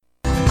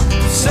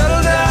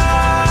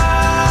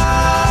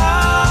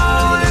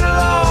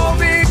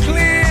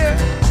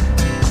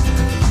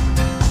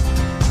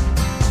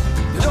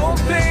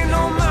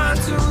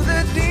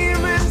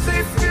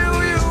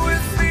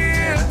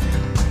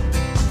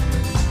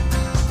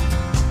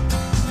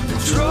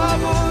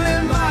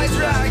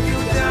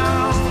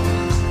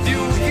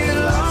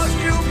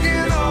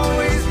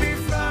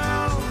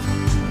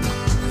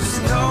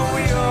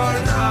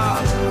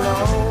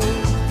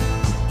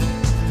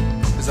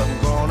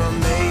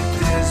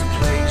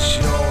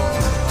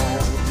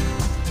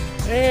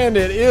And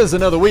it is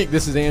another week.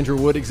 This is Andrew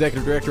Wood,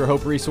 Executive Director of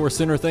Hope Resource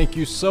Center. Thank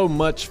you so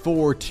much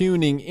for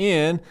tuning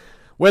in.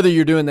 Whether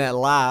you're doing that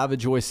live at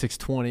Joy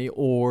 620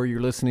 or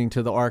you're listening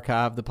to the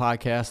archive, the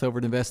podcast over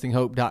at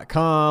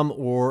investinghope.com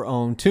or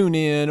on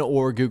TuneIn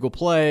or Google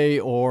Play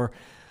or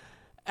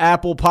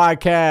Apple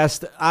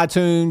Podcast,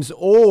 iTunes,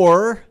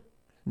 or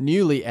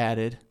newly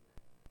added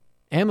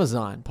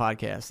Amazon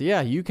Podcast.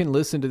 Yeah, you can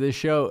listen to this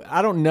show.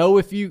 I don't know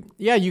if you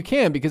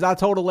can, because I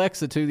told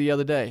Alexa to the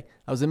other day.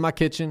 I was in my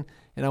kitchen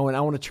and I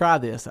want to try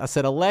this. I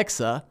said,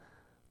 Alexa,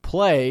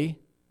 play,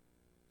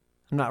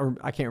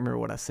 I can't remember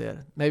what I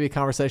said. Maybe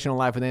Conversation on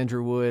Life with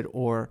Andrew Wood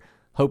or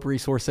Hope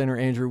Resource Center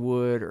Andrew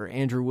Wood or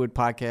Andrew Wood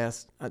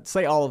Podcast. I'd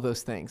say all of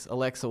those things.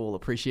 Alexa will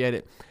appreciate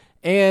it.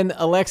 And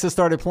Alexa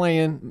started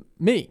playing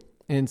me.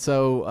 And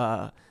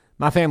so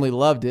my family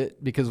loved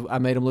it because I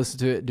made them listen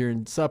to it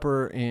during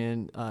supper,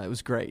 and it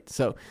was great.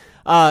 So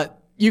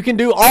you can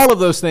do all of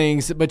those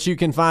things, but you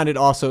can find it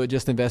also at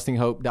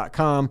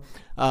justinvestinghope.com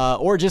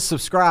or just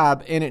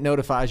subscribe, and it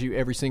notifies you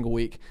every single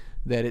week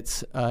that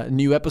its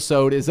new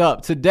episode is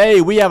up.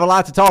 Today, we have a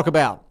lot to talk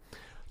about.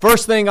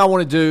 First thing I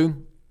want to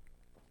do,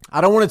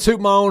 I don't want to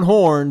toot my own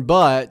horn,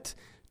 but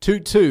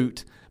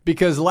toot,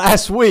 because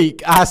last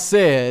week I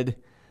said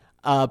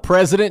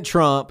President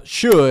Trump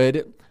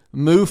should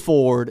move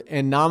forward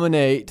and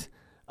nominate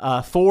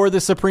for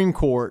the Supreme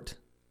Court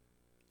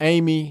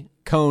Amy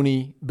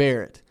Coney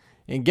Barrett.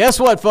 And guess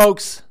what,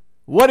 folks?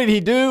 What did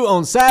he do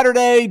on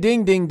Saturday?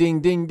 Ding, ding,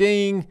 ding, ding,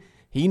 ding.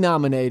 He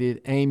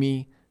nominated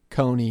Amy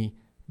Coney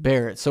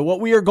Barrett. So what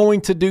we are going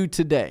to do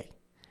today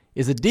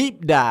is a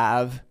deep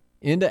dive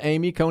into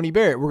Amy Coney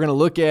Barrett. We're going to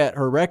look at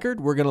her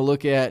record. We're going to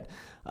look at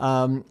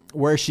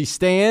where she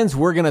stands.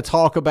 We're going to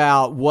talk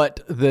about what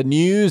the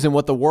news and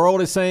what the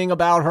world is saying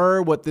about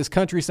her, what this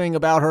country is saying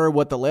about her,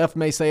 what the left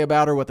may say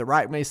about her, what the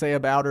right may say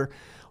about her.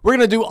 We're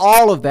going to do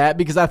all of that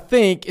because I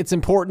think it's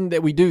important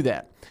that we do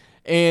that.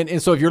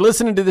 And so if you're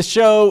listening to the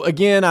show,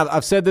 again,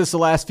 I've said this the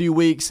last few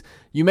weeks,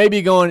 you may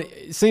be going,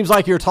 it seems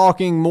like you're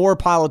talking more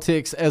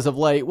politics as of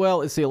late.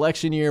 Well, it's the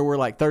election year. We're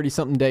like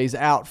 30-something days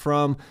out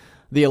from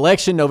the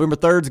election. November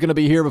 3rd is going to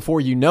be here before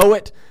you know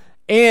it.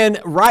 And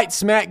right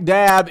smack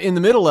dab in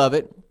the middle of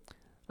it,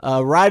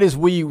 right as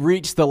we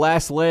reach the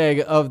last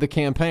leg of the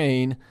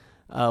campaign,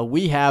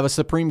 we have a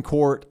Supreme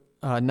Court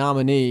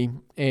nominee,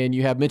 and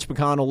you have Mitch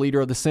McConnell,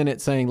 leader of the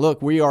Senate, saying,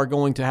 look, we are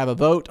going to have a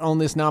vote on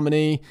this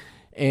nominee.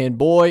 And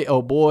boy,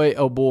 oh boy,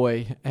 oh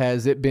boy,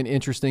 has it been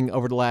interesting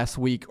over the last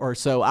week or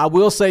so. I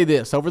will say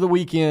this, over the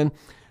weekend,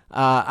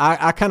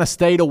 I kind of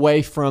stayed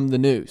away from the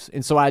news.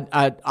 And so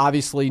I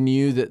obviously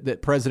knew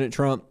that President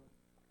Trump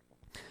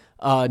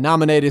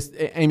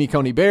nominated Amy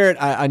Coney Barrett.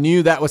 I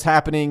knew that was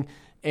happening.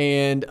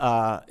 And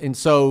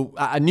so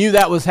I knew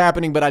that was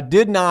happening, but I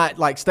did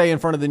not stay in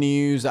front of the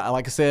news.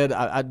 Like I said,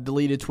 I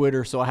deleted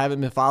Twitter, so I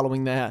haven't been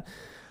following that.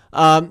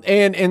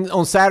 And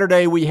on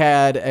Saturday we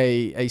had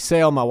a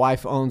sale. My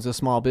wife owns a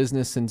small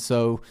business, and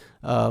so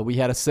we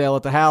had a sale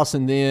at the house.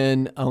 And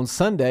then on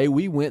Sunday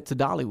we went to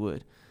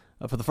Dollywood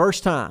for the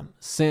first time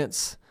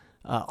since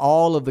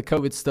all of the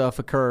COVID stuff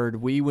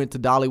occurred. We went to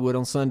Dollywood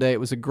on Sunday. It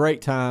was a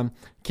great time.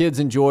 Kids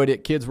enjoyed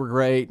it. Kids were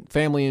great.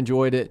 Family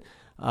enjoyed it.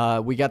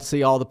 We got to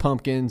see all the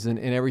pumpkins and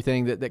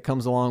everything that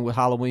comes along with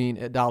Halloween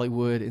at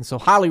Dollywood. And so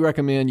highly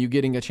recommend you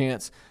getting a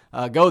chance.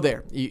 Go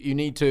there. You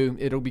need to.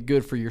 It'll be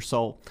good for your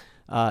soul.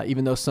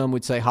 Even though some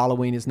would say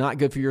Halloween is not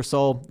good for your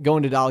soul,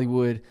 going to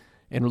Dollywood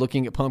and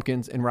looking at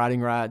pumpkins and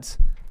riding rides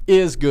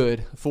is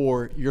good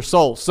for your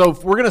soul. So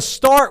we're going to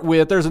start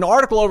with, there's an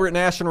article over at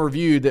National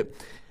Review that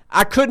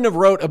I couldn't have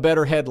wrote a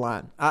better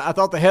headline. I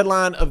thought the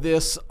headline of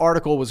this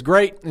article was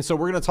great, and so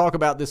we're going to talk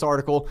about this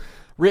article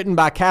written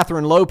by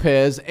Catherine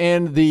Lopez,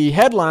 and the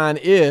headline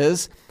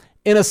is,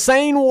 in a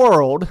sane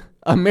world,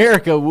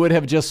 America would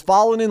have just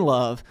fallen in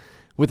love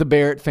with the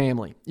Barrett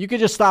family. You could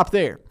just stop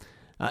there.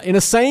 In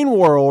a sane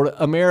world,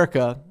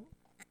 America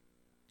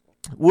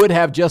would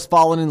have just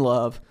fallen in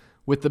love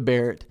with the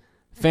Barrett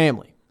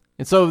family.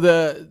 And so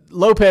the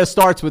Lopez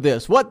starts with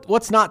this.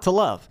 What's not to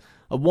love?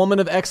 A woman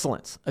of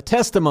excellence, a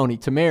testimony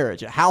to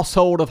marriage, a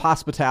household of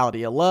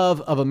hospitality, a love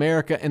of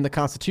America and the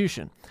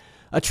Constitution,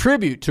 a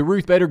tribute to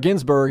Ruth Bader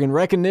Ginsburg in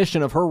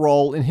recognition of her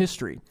role in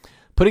history,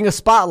 putting a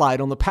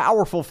spotlight on the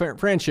powerful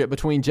friendship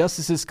between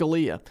Justices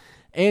Scalia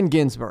and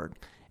Ginsburg,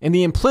 and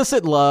the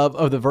implicit love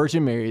of the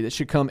Virgin Mary that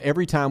should come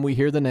every time we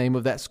hear the name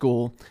of that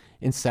school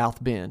in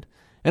South Bend.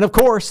 And of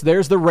course,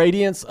 there's the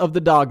radiance of the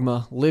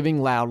dogma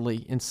living loudly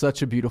in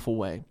such a beautiful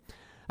way.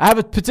 I have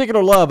a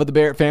particular love of the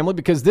Barrett family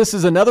because this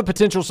is another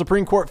potential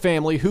Supreme Court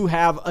family who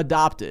have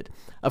adopted.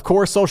 Of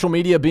course, social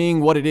media being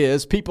what it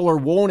is, people are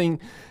wanting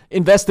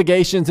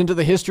investigations into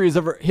the histories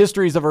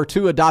of our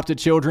two adopted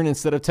children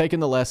instead of taking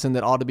the lesson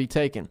that ought to be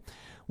taken.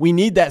 We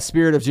need that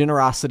spirit of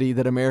generosity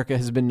that America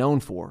has been known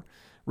for.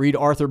 Read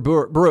Arthur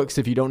Brooks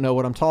if you don't know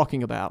what I'm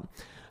talking about.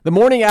 The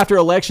morning after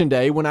Election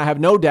Day, when I have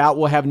no doubt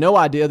we'll have no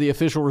idea the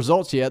official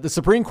results yet, the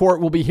Supreme Court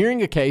will be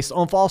hearing a case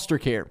on foster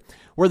care,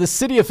 where the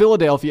city of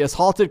Philadelphia has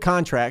halted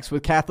contracts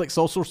with Catholic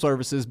social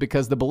services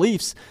because the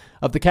beliefs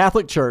of the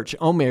Catholic Church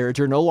on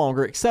marriage are no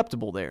longer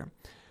acceptable there.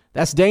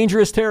 That's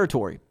dangerous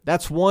territory.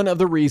 That's one of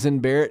the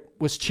reasons Barrett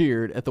was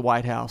cheered at the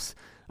White House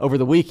over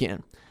the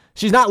weekend.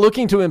 She's not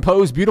looking to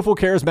impose beautiful,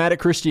 charismatic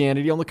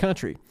Christianity on the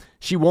country.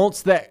 She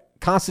wants that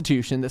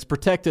Constitution that's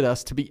protected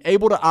us to be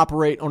able to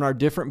operate on our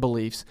different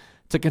beliefs,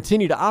 to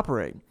continue to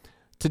operate.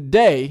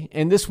 Today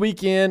and this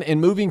weekend and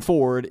moving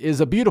forward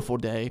is a beautiful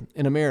day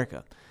in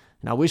America.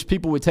 And I wish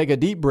people would take a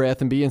deep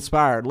breath and be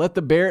inspired. Let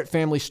the Barrett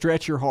family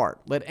stretch your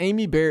heart. Let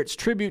Amy Barrett's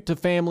tribute to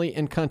family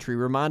and country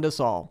remind us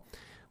all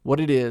what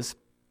it is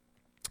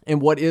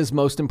and what is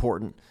most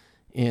important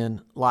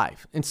in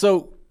life. And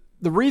so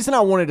the reason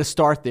I wanted to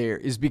start there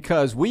is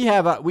because we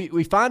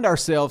find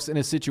ourselves in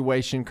a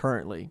situation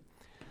currently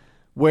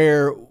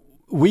where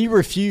we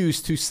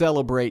refuse to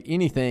celebrate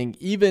anything,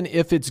 even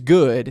if it's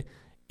good,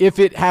 if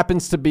it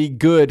happens to be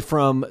good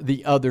from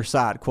the other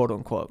side, quote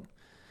unquote.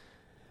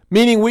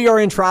 Meaning we are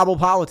in tribal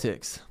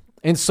politics.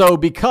 And so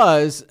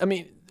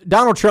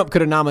Donald Trump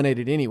could have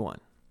nominated anyone,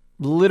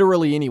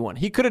 literally anyone.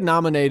 He could have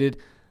nominated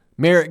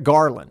Merrick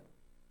Garland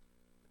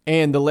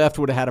and the left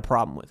would have had a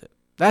problem with it.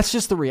 That's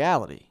just the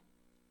reality.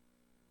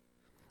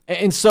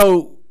 And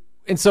so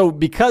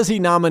because he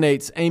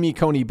nominates Amy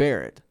Coney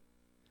Barrett,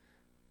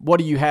 what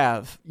do you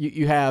have?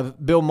 You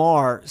have Bill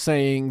Maher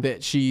saying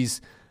that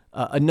she's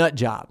a nut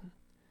job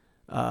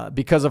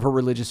because of her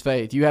religious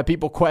faith. You have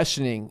people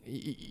questioning.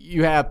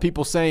 You have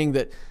people saying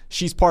that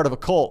she's part of a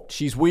cult.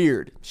 She's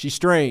weird. She's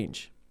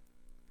strange.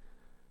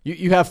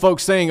 You have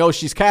folks saying, oh,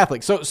 she's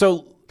Catholic.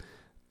 So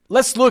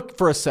let's look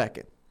for a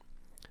second.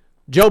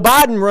 Joe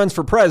Biden runs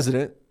for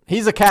president.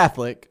 He's a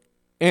Catholic,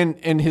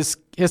 and his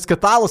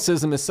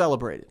Catholicism is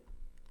celebrated.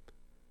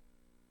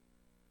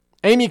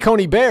 Amy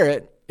Coney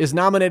Barrett is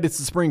nominated to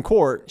the Supreme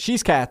Court.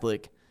 She's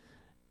Catholic,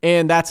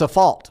 and that's a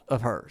fault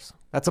of hers.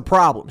 That's a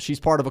problem. She's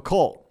part of a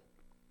cult.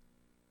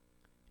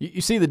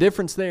 You see the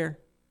difference there?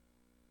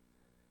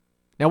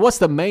 Now, what's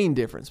the main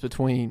difference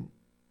between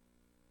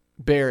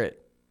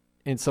Barrett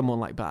and someone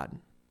like Biden?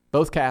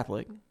 Both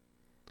Catholic.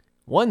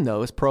 One,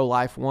 though, is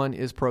pro-life. One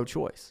is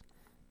pro-choice.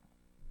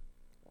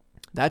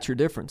 That's your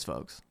difference,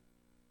 folks.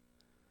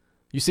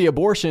 You see,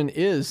 abortion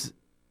is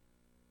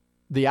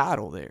the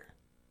idol there.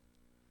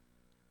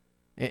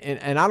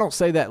 And I don't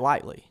say that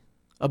lightly.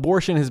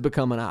 Abortion has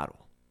become an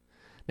idol.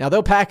 Now,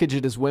 they'll package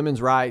it as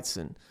women's rights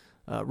and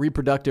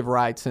reproductive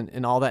rights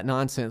and all that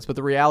nonsense, but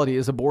the reality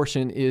is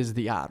abortion is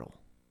the idol.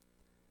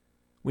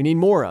 We need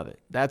more of it.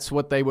 That's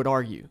what they would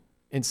argue.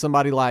 And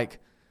somebody like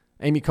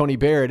Amy Coney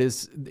Barrett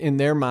is, in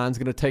their minds,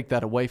 going to take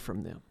that away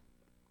from them.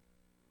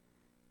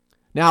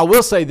 Now, I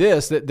will say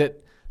this,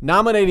 that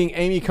nominating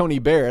Amy Coney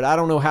Barrett, I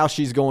don't know how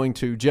she's going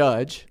to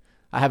judge.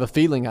 I have a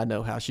feeling I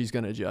know how she's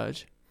going to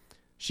judge.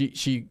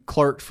 She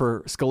clerked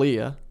for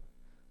Scalia.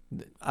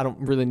 I don't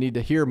really need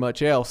to hear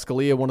much else.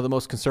 Scalia, one of the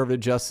most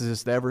conservative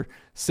justices to ever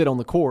sit on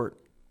the court.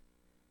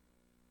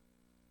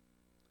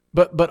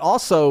 But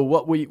also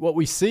what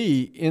we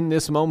see in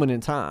this moment in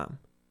time,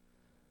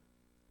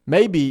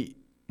 maybe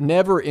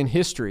never in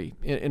history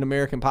in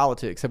American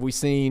politics have we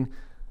seen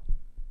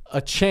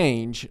a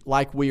change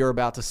like we are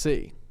about to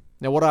see.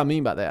 Now, what do I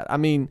mean by that? I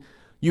mean,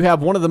 you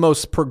have one of the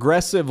most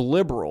progressive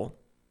liberal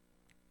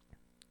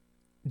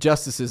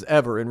justices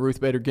ever in Ruth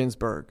Bader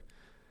Ginsburg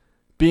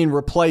being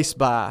replaced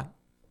by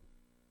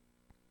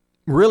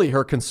really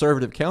her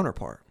conservative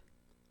counterpart.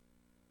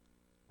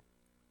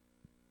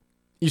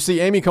 You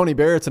see, Amy Coney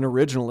Barrett's an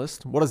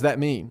originalist. What does that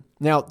mean?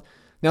 Now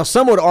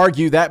some would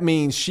argue that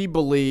means she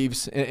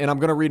believes, and I'm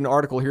going to read an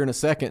article here in a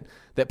second,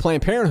 that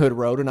Planned Parenthood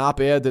wrote, an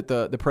op-ed that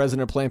the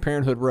president of Planned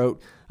Parenthood wrote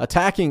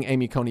attacking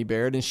Amy Coney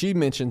Barrett, and she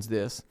mentions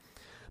this.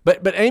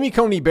 But Amy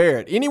Coney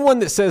Barrett, anyone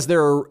that says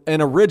they're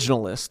an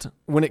originalist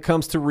when it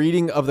comes to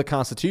reading of the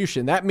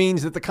Constitution, that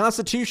means that the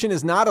Constitution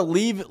is not a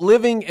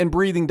living and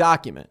breathing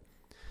document.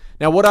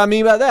 Now, what do I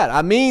mean by that?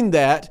 I mean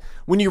that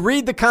when you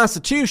read the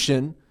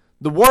Constitution,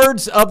 the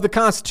words of the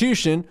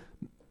Constitution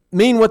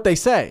mean what they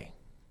say.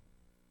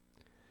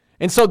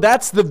 And so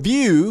that's the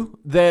view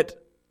that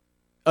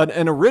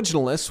an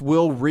originalist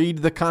will read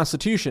the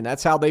Constitution.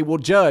 That's how they will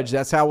judge.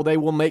 That's how they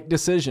will make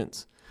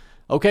decisions.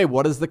 Okay,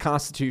 what does the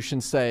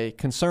Constitution say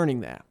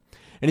concerning that?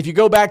 And if you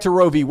go back to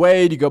Roe v.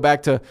 Wade, you go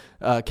back to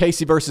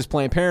Casey versus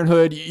Planned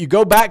Parenthood, you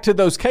go back to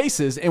those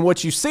cases, and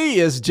what you see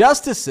is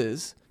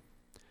justices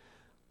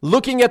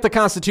looking at the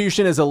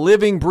Constitution as a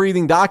living,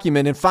 breathing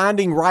document and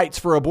finding rights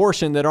for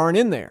abortion that aren't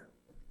in there,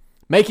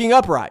 making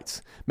up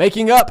rights,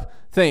 making up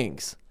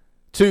things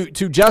to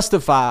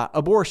justify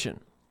abortion.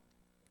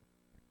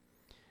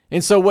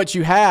 And so what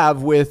you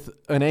have with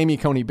an Amy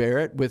Coney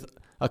Barrett, with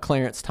a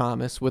Clarence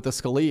Thomas, with a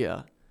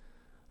Scalia,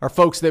 are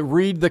folks that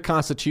read the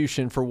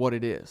Constitution for what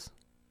it is.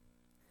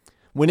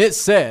 When it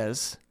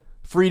says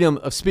freedom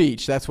of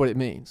speech, that's what it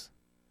means.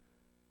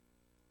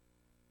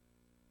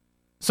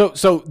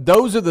 So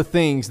those are the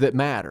things that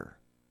matter.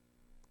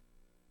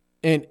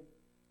 And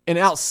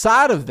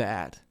outside of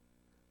that,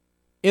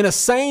 in a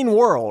sane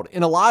world,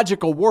 in a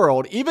logical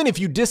world, even if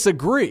you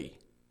disagree,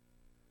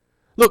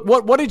 look,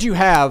 what did you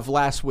have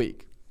last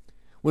week?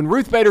 When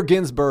Ruth Bader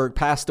Ginsburg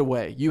passed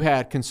away, you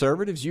had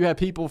conservatives, you had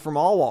people from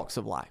all walks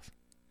of life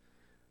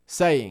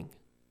saying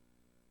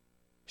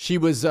She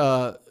was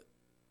a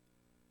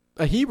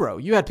hero.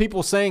 You had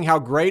people saying how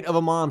great of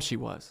a mom she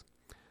was,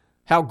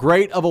 how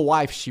great of a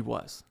wife she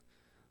was,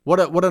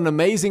 what an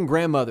amazing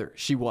grandmother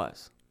she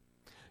was.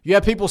 You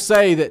have people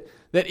say that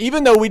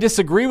even though we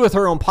disagree with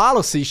her on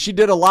policy, she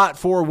did a lot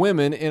for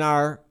women in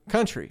our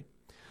country.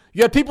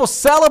 You have people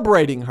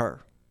celebrating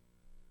her,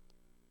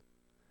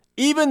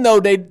 even though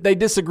they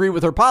disagree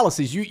with her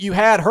policies. You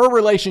had her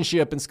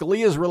relationship and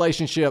Scalia's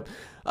relationship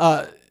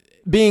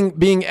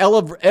being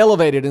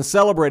elevated and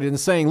celebrated and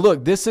saying,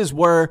 look, this is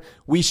where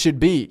we should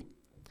be.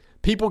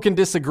 People can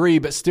disagree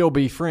but still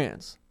be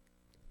friends.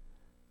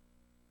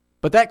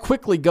 But that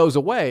quickly goes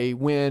away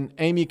when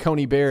Amy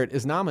Coney Barrett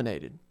is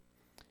nominated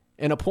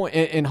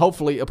and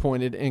hopefully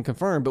appointed and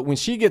confirmed. But when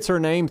she gets her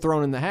name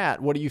thrown in the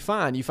hat, what do you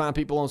find? You find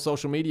people on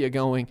social media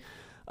going,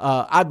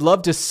 I'd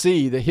love to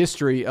see the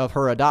history of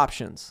her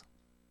adoptions.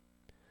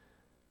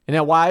 And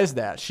now why is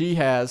that? She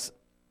has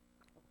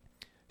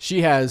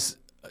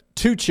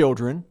 2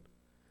 children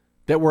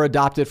that were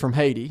adopted from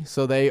Haiti.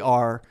 So they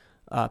are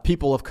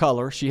people of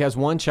color. She has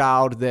 1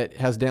 child that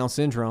has Down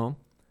syndrome.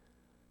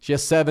 She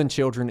has 7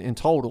 children in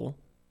total.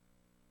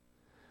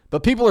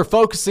 But people are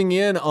focusing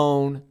in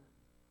on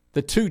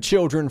the 2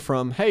 children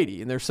from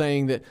Haiti. And they're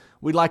saying that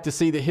we'd like to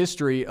see the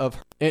history of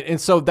her. And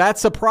so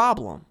that's a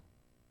problem.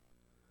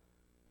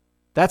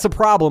 That's a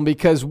problem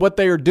because what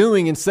they are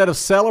doing, instead of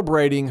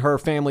celebrating her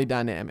family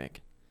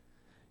dynamic,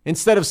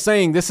 instead of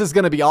saying this is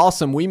going to be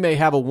awesome, we may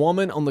have a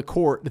woman on the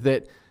court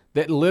that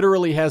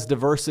literally has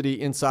diversity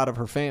inside of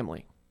her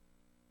family.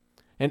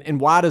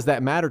 And why does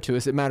that matter to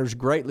us? It matters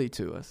greatly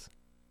to us.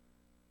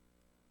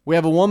 We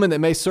have a woman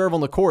that may serve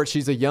on the court.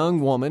 She's a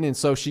young woman, and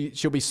so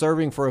she'll be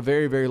serving for a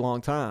very, very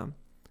long time,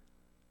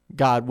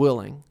 God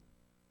willing,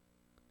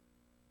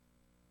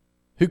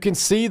 who can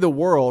see the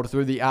world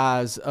through the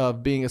eyes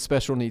of being a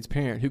special needs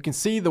parent, who can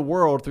see the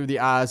world through the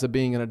eyes of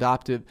being an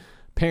adoptive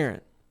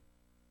parent,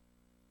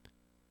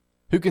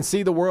 who can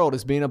see the world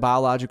as being a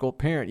biological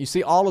parent. You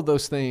see, all of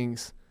those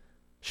things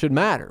should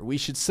matter. We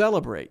should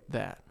celebrate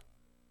that.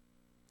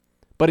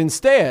 But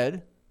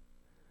instead,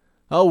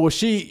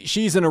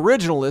 she's an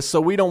originalist, so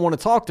we don't want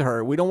to talk to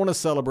her. We don't want to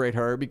celebrate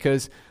her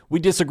because we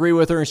disagree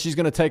with her and she's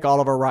going to take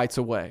all of our rights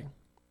away.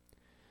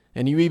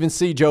 And you even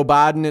see Joe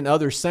Biden and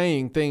others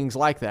saying things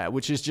like that,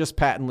 which is just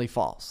patently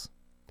false.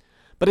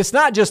 But it's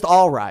not just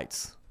all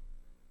rights.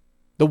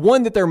 The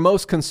one that they're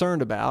most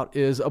concerned about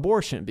is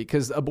abortion,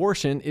 because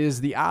abortion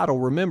is the idol.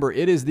 Remember,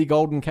 it is the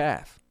golden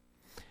calf.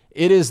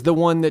 It is the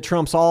one that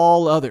trumps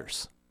all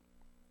others.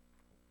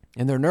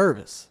 And they're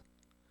nervous.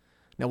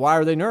 Now, why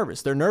are they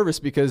nervous? They're nervous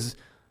because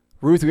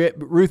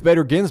Ruth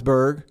Bader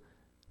Ginsburg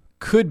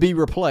could be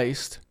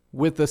replaced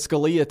with a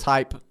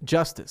Scalia-type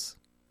justice.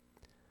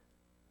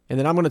 And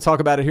then I'm going to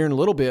talk about it here in a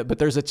little bit, but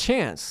there's a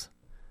chance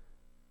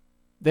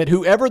that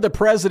whoever the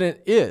president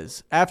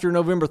is after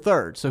November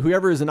 3rd, so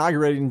whoever is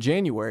inaugurated in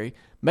January,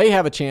 may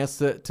have a chance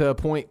to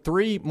appoint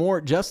 3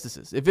 more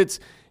justices.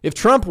 If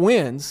Trump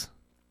wins,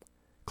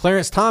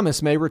 Clarence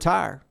Thomas may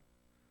retire.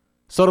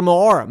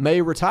 Sotomayor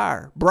may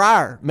retire.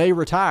 Breyer may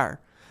retire.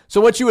 So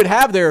what you would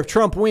have there if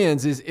Trump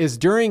wins is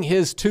during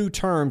his 2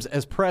 terms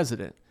as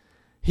president,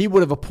 he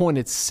would have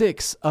appointed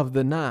 6 of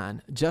the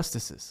 9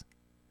 justices.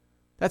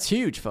 That's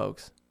huge,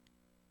 folks.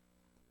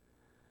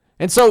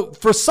 And so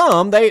for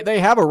some,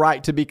 they have a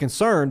right to be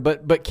concerned,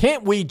 but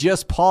can't we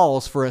just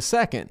pause for a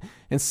second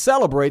and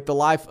celebrate the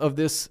life of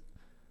this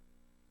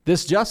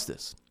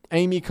justice,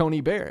 Amy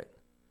Coney Barrett,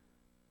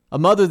 a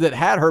mother that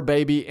had her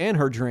baby and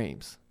her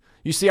dreams.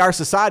 You see, our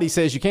society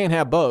says you can't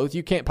have both.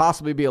 You can't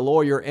possibly be a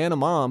lawyer and a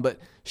mom, but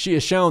she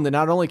has shown that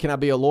not only can I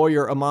be a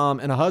lawyer, a mom,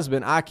 and a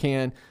husband, I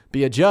can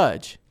be a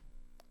judge.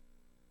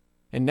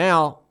 And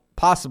now,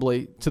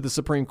 possibly to the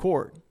Supreme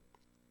Court.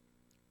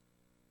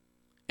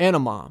 And a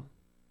mom.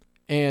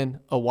 And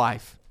a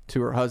wife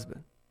to her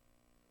husband.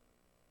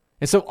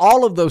 And so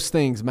all of those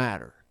things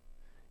matter.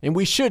 And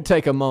we should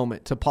take a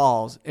moment to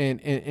pause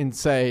and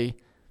say,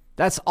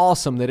 that's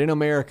awesome that in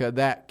America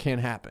that can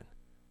happen.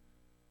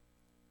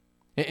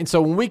 And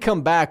so when we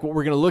come back, what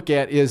we're going to look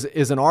at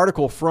is an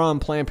article from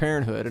Planned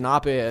Parenthood, an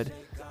op-ed,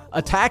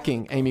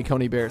 attacking Amy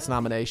Coney Barrett's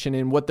nomination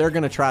and what they're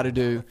going to try to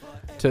do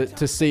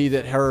to see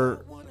that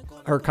her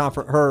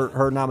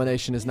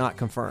nomination is not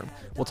confirmed.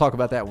 We'll talk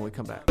about that when we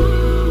come back.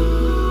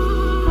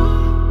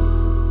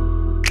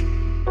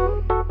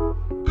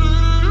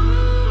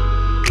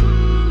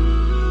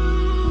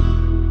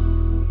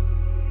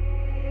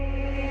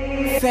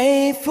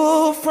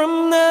 Faithful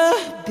from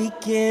the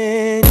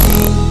beginning.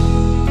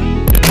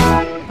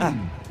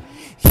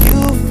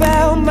 You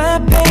found my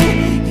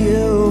pain.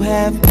 You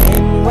have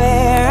been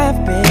where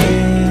I've been.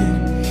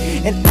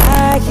 And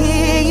I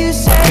hear you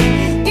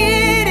say,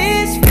 it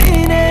is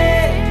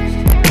finished.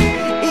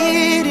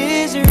 It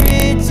is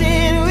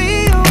written.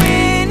 We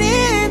win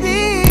in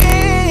the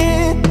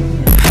end.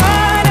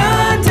 Heart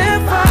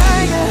under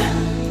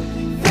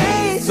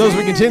fire. So as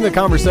we continue the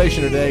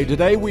conversation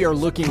today we are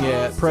looking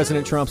at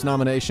President Trump's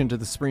nomination to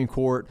the Supreme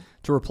Court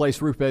to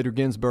replace Ruth Bader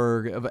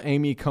Ginsburg of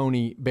Amy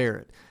Coney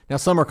Barrett. Now,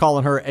 some are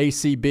calling her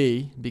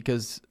ACB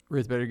because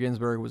Ruth Bader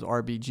Ginsburg was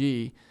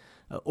RBG,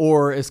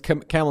 or as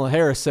Kamala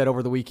Harris said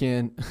over the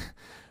weekend,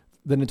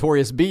 the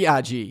notorious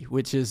BIG,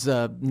 which is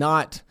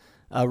not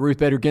Ruth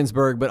Bader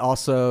Ginsburg, but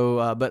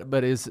also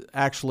but is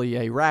actually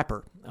a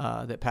rapper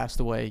that passed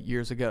away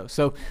years ago.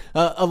 So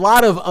a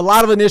lot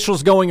of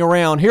initials going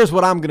around. Here's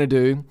what I'm going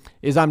to do: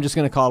 is I'm just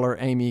going to call her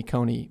Amy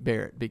Coney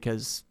Barrett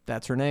because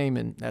that's her name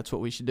and that's what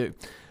we should do.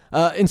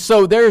 And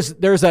so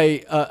there's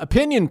a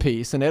opinion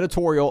piece, an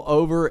editorial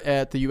over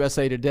at the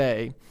USA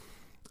Today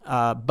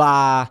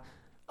by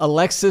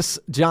Alexis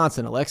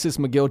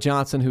McGill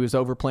Johnson, who is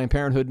over Planned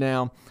Parenthood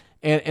now.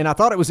 And I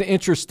thought it was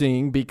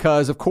interesting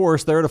because, of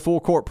course, they're at a full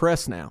court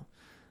press now.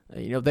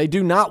 You know, they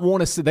didn't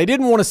want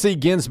to see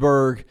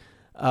Ginsburg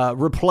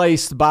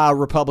replaced by a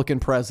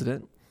Republican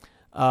president.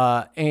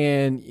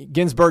 And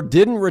Ginsburg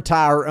didn't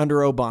retire under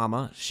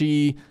Obama.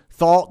 She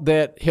thought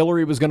that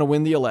Hillary was going to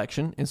win the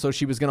election, and so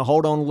she was going to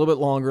hold on a little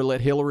bit longer,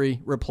 let Hillary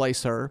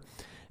replace her.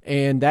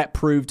 And that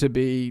proved to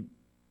be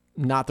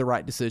not the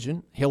right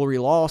decision. Hillary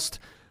lost.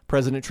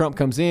 President Trump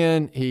comes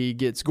in. He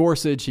gets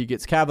Gorsuch. He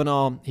gets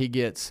Kavanaugh. He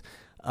gets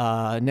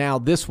now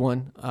this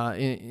one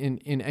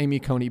in Amy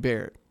Coney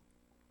Barrett.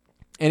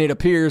 And it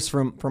appears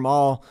from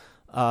all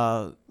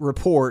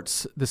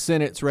reports, the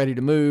Senate's ready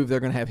to move. They're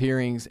going to have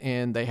hearings,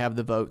 and they have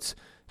the votes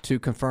to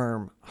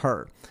confirm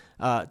her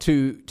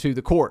to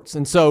the courts.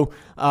 And so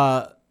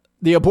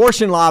the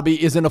abortion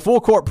lobby is in a full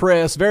court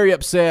press, very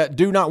upset,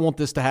 do not want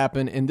this to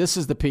happen. And this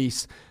is the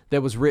piece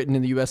that was written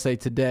in the USA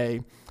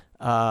Today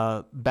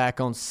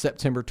back on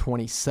September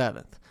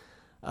 27th.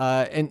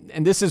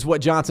 And this is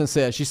what Johnson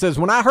says. She says,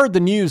 "When I heard the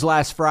news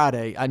last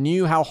Friday, I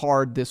knew how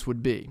hard this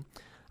would be.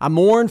 I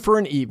mourned for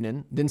an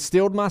evening, then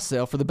steeled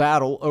myself for the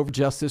battle over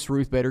Justice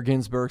Ruth Bader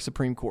Ginsburg's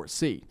Supreme Court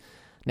seat.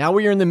 Now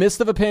we are in the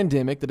midst of a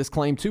pandemic that has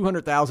claimed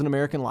 200,000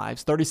 American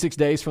lives, 36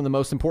 days from the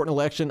most important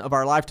election of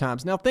our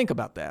lifetimes." Now think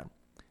about that.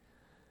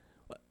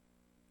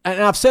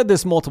 And I've said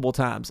this multiple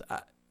times.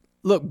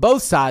 Look,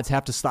 both sides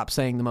have to stop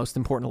saying the most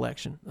important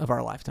election of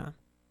our lifetime.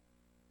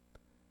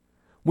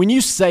 When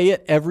you say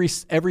it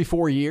every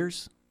 4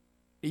 years,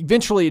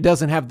 eventually it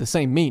doesn't have the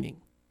same meaning.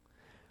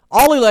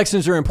 All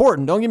elections are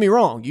important. Don't get me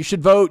wrong. You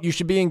should vote. You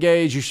should be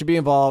engaged. You should be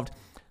involved.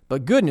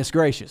 But goodness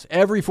gracious,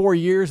 every 4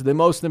 years, the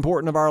most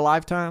important of our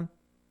lifetime.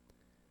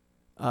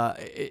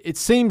 It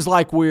seems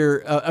like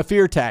we're a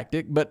fear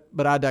tactic, but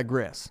I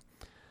digress.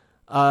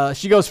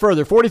 She goes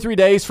further. 43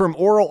 days from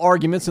oral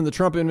arguments in the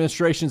Trump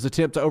administration's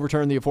attempt to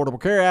overturn the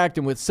Affordable Care Act,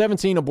 and with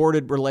 17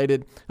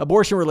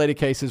 abortion-related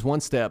cases,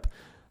 one step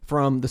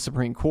from the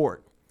Supreme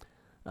Court.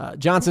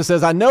 Johnson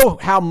says, "I know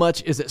how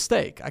much is at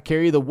stake. I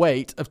carry the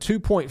weight of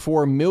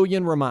 2.4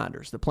 million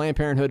reminders. The Planned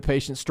Parenthood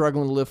patients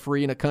struggling to live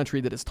free in a country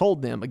that has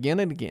told them again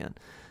and again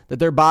that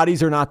their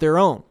bodies are not their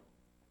own."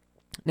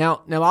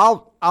 Now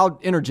I'll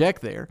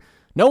interject there.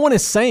 No one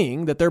is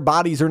saying that their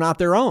bodies are not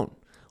their own.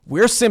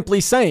 We're simply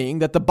saying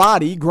that the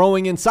body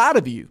growing inside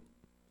of you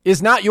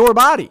is not your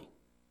body.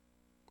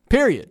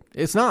 Period.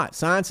 It's not.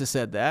 Science has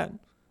said that.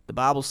 The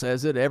Bible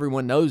says it.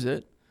 Everyone knows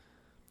it.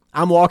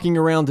 I'm walking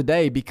around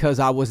today because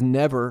I was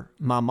never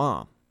my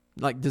mom.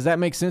 Like, does that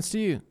make sense to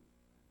you?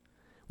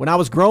 When I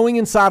was growing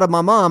inside of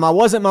my mom, I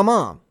wasn't my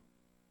mom.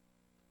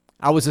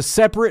 I was a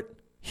separate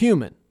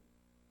human.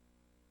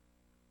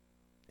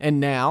 And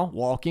now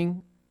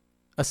walking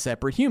a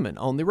separate human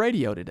on the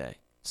radio today.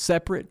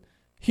 Separate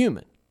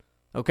human.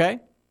 Okay?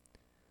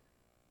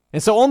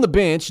 And so on the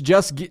bench,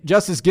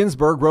 Justice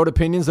Ginsburg wrote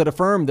opinions that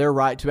affirmed their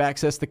right to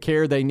access the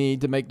care they need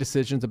to make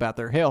decisions about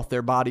their health,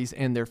 their bodies,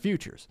 and their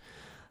futures.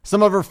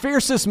 Some of her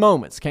fiercest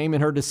moments came in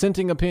her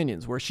dissenting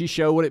opinions, where she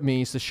showed what it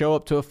means to show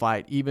up to a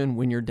fight even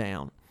when you're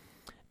down.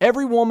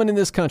 Every woman in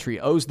this country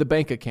owes the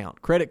bank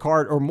account, credit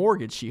card, or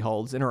mortgage she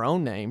holds in her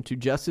own name to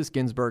Justice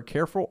Ginsburg's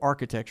careful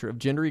architecture of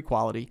gender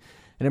equality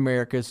in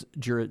America's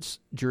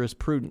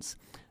jurisprudence.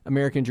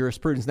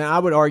 Now, I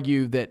would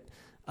argue that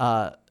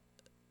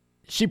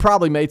she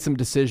probably made some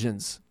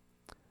decisions,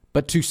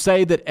 but to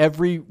say that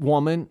every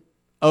woman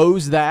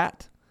owes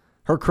that,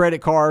 her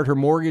credit card, her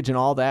mortgage, and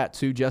all that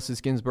to Justice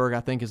Ginsburg, I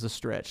think is a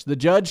stretch. The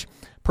judge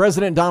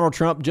President Donald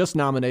Trump just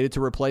nominated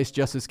to replace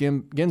Justice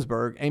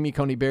Ginsburg, Amy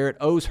Coney Barrett,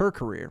 owes her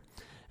career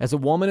as a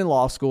woman in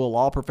law school, a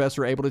law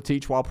professor able to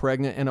teach while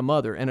pregnant, and a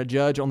mother, and a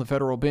judge on the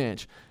federal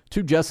bench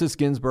to Justice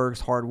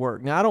Ginsburg's hard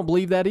work. Now, I don't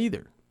believe that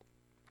either.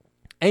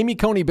 Amy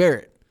Coney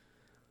Barrett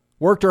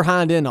worked her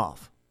hind end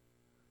off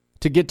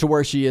to get to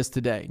where she is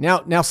today.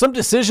 Now, some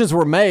decisions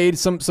were made,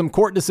 some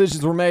court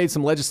decisions were made,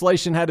 some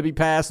legislation had to be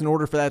passed in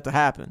order for that to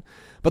happen.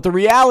 But the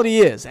reality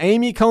is,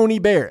 Amy Coney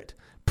Barrett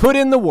put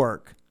in the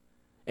work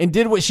and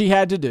did what she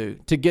had to do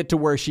to get to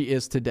where she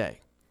is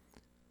today.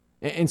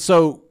 And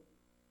so,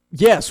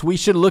 yes, we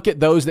should look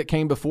at those that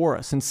came before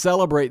us and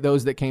celebrate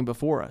those that came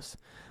before us.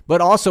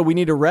 But also, we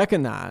need to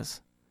recognize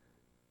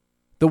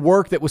the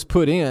work that was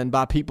put in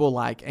by people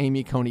like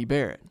Amy Coney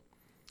Barrett.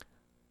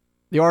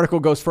 The article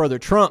goes further.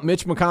 Trump,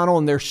 Mitch McConnell,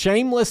 and their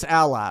shameless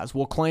allies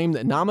will claim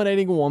that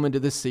nominating a woman to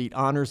this seat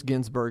honors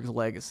Ginsburg's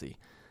legacy.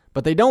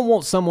 But they don't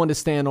want someone to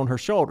stand on her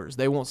shoulders.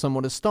 They want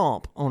someone to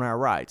stomp on our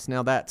rights.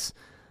 Now, that's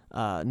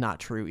not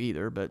true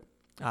either, but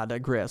I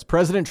digress.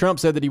 President Trump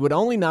said that he would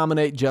only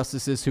nominate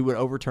justices who would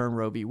overturn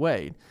Roe v.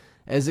 Wade.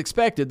 As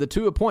expected, the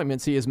two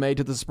appointments he has made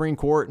to the Supreme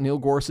Court, Neil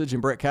Gorsuch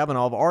and Brett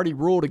Kavanaugh, have already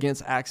ruled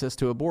against access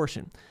to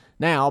abortion.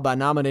 Now, by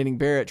nominating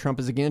Barrett, Trump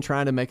is again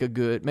trying to make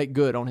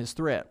good on his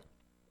threat.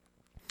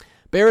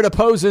 Barrett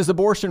opposes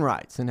abortion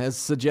rights and has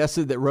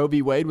suggested that Roe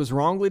v. Wade was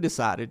wrongly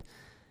decided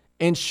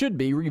and should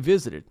be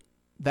revisited.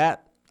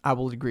 That I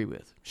will agree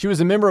with. She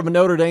was a member of a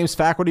Notre Dame's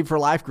Faculty for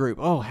Life group.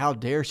 Oh, how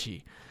dare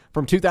she?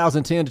 From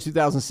 2010 to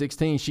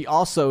 2016, she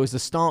also is a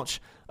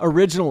staunch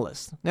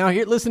originalist. Now,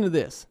 here, listen to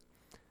this.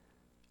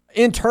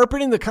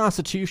 Interpreting the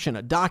Constitution,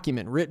 a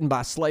document written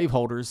by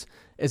slaveholders,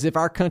 as if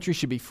our country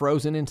should be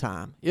frozen in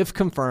time. If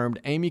confirmed,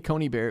 Amy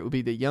Coney Barrett would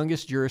be the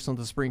youngest jurist on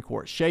the Supreme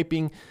Court,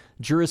 shaping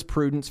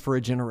jurisprudence for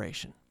a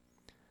generation.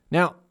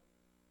 Now,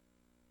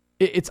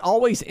 it's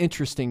always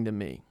interesting to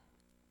me,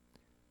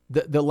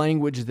 the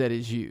language that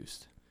is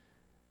used.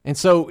 And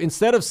so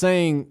instead of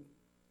saying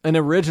an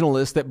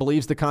originalist that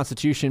believes the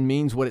Constitution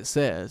means what it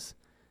says,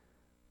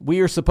 we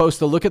are supposed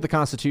to look at the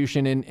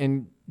Constitution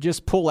and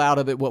just pull out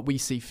of it what we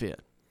see fit.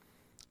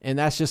 And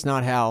that's just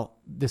not how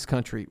this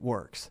country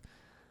works.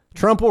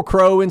 Trump will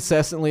crow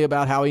incessantly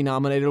about how he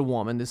nominated a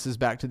woman. This is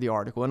back to the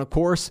article. And of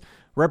course,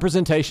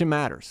 representation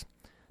matters.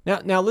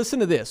 Now listen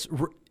to this.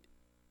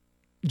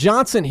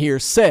 Johnson here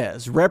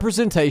says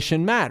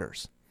representation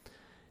matters.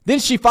 Then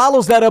she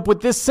follows that up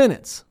with this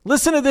sentence.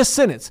 Listen to this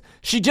sentence.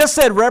 She just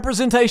said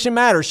representation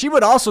matters. She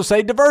would also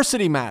say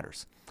diversity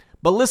matters.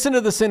 But listen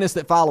to the sentence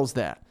that follows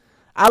that.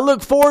 I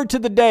look forward to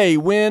the day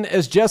when,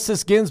 as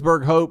Justice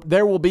Ginsburg hoped,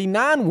 there will be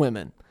 9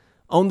 women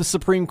on the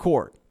Supreme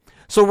Court.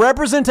 So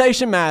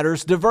representation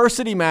matters,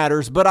 diversity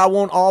matters, but I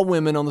want all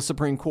women on the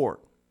Supreme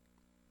Court.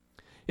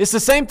 It's the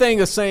same thing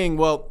as saying,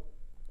 well,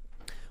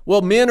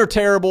 men are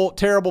terrible,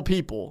 terrible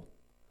people.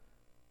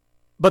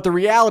 But the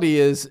reality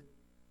is,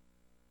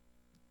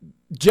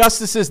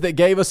 justices that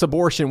gave us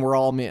abortion were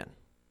all men.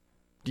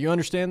 Do you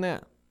understand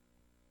that?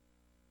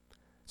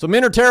 So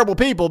men are terrible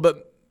people,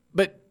 but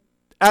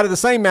out of the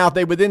same mouth,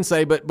 they would then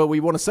say, but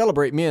we want to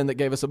celebrate men that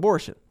gave us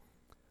abortion.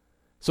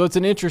 So it's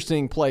an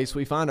interesting place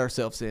we find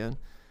ourselves in.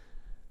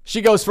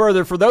 She goes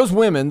further. For those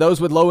women, those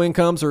with low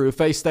incomes or who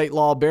face state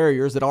law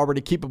barriers that already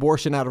keep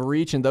abortion out of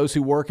reach, and those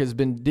whose work has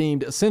been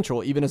deemed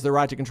essential, even as their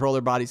right to control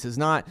their bodies has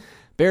not,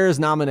 Barrett's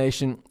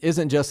nomination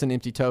isn't just an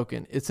empty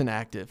token. It's an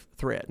active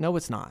threat. No,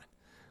 it's not.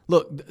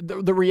 Look,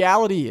 the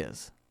reality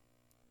is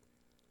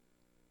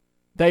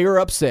they are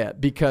upset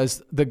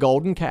because the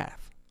golden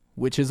calf,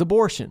 which is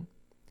abortion,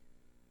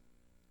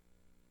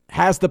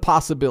 has the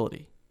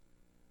possibility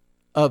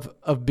of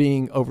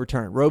being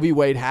overturned. Roe v.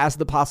 Wade has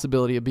the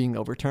possibility of being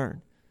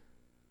overturned.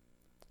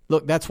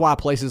 Look, that's why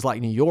places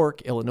like New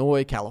York,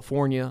 Illinois,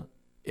 California,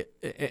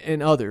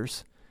 and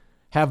others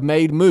have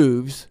made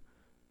moves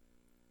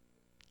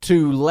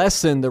to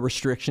lessen the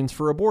restrictions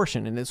for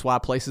abortion. And it's why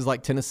places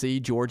like Tennessee,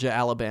 Georgia,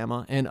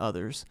 Alabama, and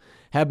others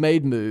have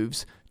made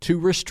moves to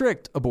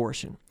restrict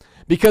abortion.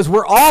 Because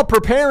we're all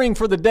preparing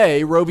for the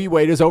day Roe v.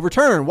 Wade is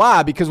overturned.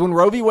 Why? Because when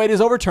Roe v. Wade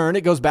is overturned,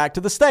 it goes back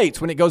to the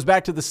states. When it goes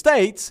back to the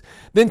states,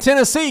 then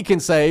Tennessee can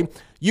say,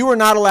 you are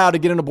not allowed to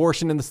get an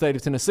abortion in the state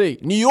of Tennessee.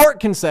 New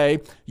York can say,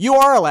 you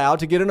are allowed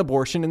to get an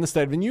abortion in the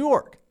state of New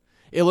York.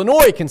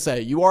 Illinois can say,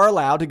 you are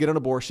allowed to get an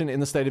abortion in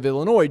the state of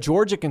Illinois.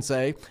 Georgia can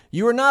say,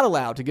 you are not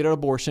allowed to get an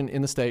abortion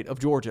in the state of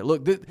Georgia.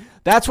 Look,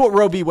 that's what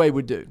Roe v. Wade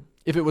would do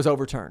if it was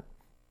overturned.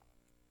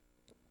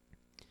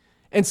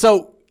 And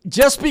so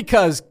just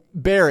because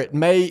Barrett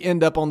may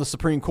end up on the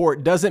Supreme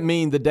Court doesn't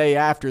mean the day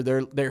after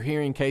they're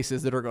hearing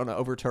cases that are going to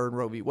overturn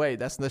Roe v. Wade.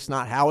 That's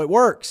not how it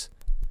works.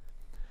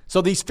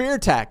 So these fear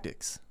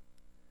tactics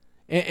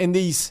and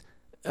these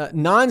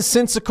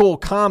nonsensical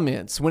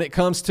comments when it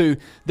comes to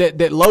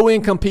that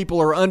low-income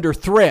people are under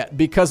threat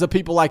because of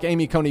people like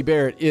Amy Coney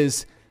Barrett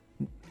is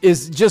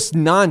just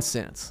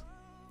nonsense.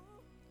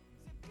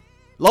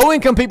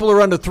 Low-income people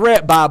are under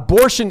threat by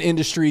abortion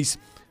industries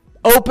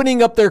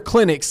opening up their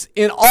clinics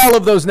in all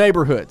of those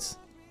neighborhoods.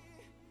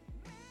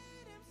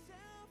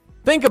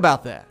 Think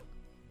about that.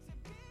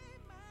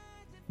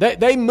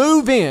 They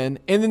move in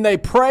and then they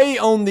prey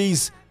on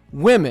these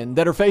women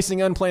that are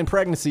facing unplanned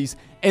pregnancies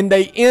and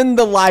they end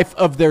the life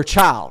of their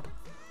child.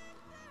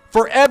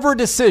 Forever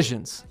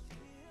decisions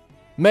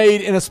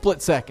made in a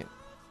split second.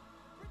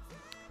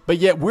 But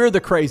yet we're the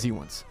crazy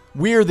ones.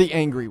 We're the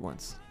angry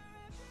ones.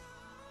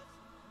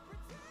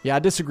 Yeah, I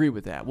disagree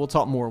with that. We'll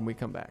talk more when we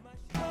come back.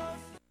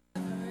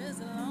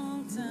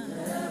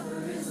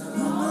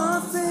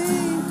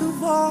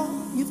 All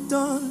you've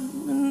done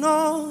and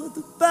all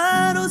the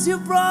battles you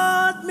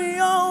brought me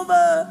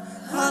over.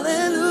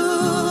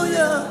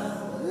 Hallelujah.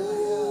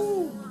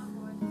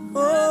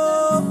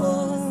 Oh,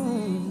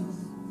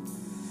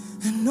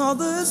 and all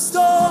the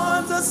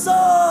storms I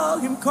saw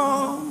him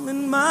calm.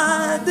 In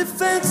my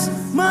defense,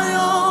 my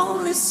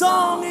only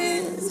song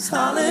is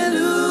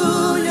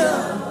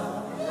hallelujah.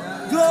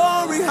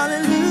 Glory,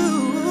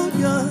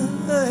 hallelujah.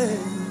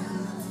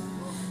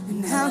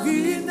 And how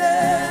he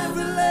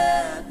never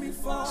let me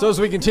So as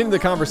we continue the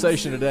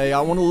conversation today,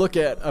 I want to look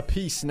at a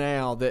piece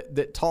now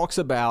that talks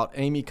about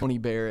Amy Coney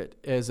Barrett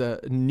as a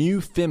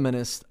new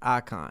feminist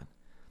icon.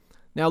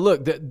 Now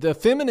look, the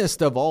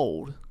feminists of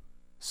old,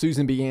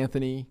 Susan B.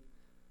 Anthony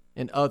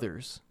and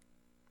others,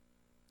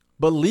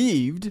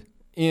 believed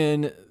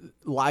in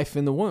life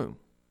in the womb.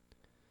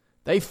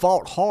 They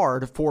fought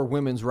hard for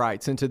women's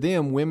rights, and to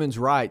them, women's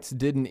rights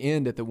didn't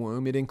end at the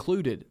womb. It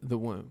included the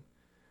womb,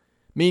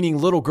 meaning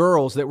little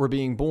girls that were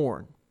being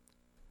born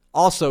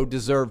also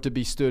deserved to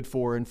be stood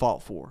for and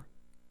fought for.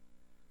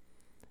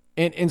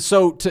 And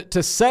so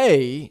to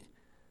say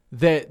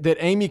that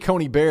Amy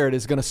Coney Barrett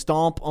is going to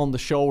stomp on the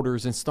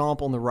shoulders and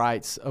stomp on the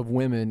rights of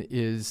women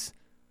is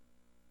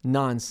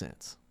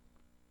nonsense.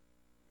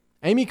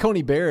 Amy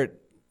Coney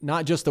Barrett,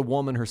 not just a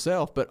woman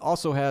herself, but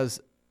also has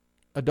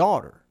a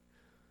daughter,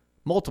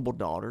 multiple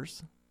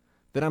daughters,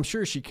 that I'm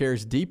sure she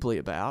cares deeply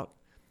about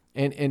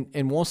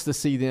and wants to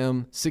see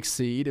them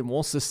succeed and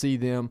wants to see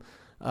them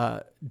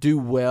do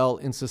well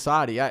in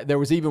society. There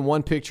was even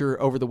one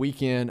picture over the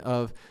weekend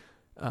of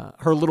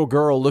her little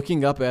girl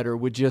looking up at her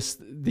with just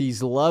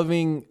these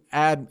loving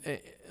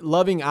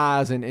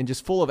eyes and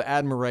just full of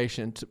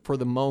admiration for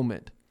the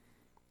moment.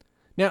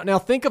 Now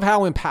think of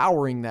how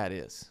empowering that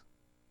is.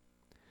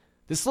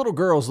 This little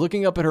girl's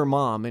looking up at her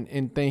mom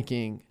and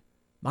thinking,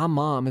 my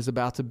mom is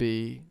about to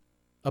be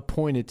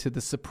appointed to the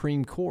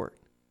Supreme Court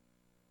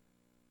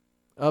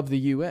of the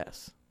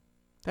U.S.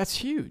 That's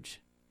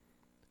huge.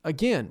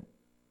 Again,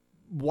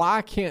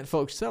 why can't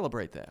folks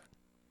celebrate that?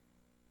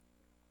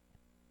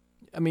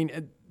 I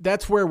mean,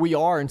 that's where we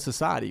are in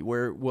society,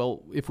 where,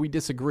 well, if we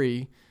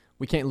disagree,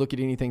 we can't look at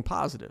anything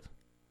positive.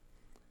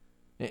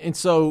 And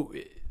so,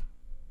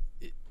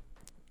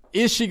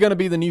 is she going to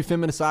be the new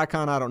feminist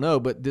icon? I don't know,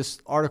 but this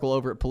article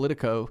over at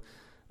Politico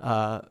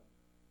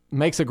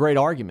makes a great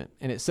argument.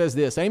 And it says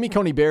this: Amy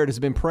Coney Barrett has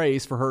been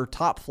praised for her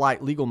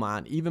top-flight legal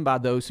mind, even by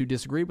those who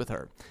disagree with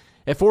her.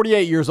 At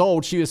 48 years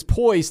old, she is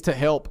poised to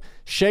help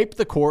shape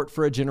the court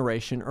for a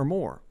generation or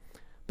more.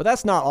 But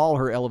that's not all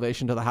her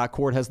elevation to the high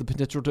court has the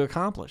potential to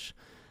accomplish.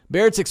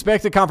 Barrett's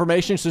expected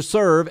confirmation should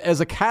serve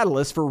as a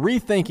catalyst for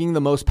rethinking the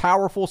most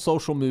powerful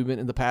social movement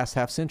in the past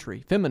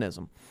half-century,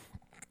 feminism.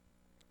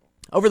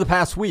 Over the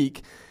past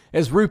week,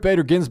 as Ruth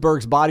Bader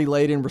Ginsburg's body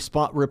laid in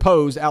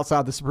repose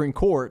outside the Supreme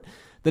Court,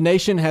 the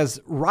nation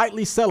has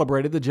rightly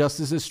celebrated the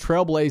justice's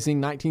trailblazing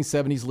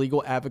 1970s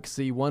legal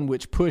advocacy, one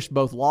which pushed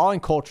both law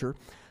and culture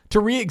to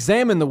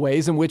re-examine the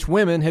ways in which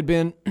women had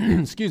been,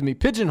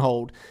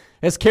 pigeonholed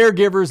as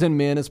caregivers and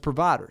men as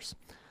providers.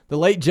 The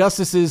late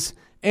justice's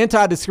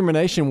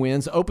anti-discrimination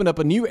wins opened up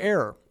a new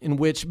era in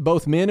which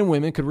both men and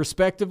women could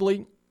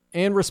respectively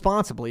and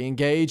responsibly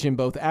engage in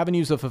both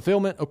avenues of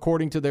fulfillment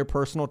according to their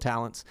personal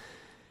talents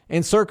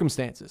and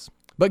circumstances.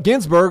 But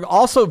Ginsburg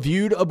also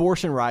viewed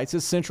abortion rights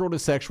as central to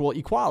sexual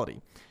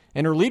equality,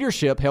 and her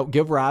leadership helped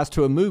give rise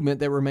to a movement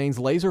that remains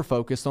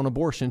laser-focused on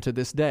abortion to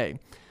this day.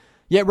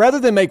 Yet rather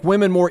than make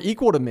women more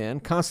equal to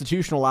men,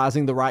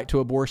 constitutionalizing the right to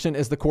abortion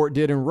as the court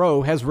did in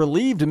Roe has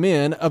relieved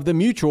men of the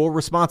mutual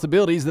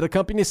responsibilities that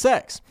accompany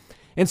sex,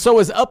 and so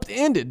has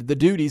upended the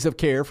duties of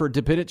care for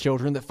dependent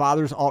children that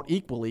fathers ought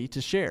equally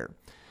to share.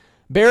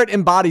 Barrett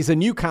embodies a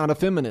new kind of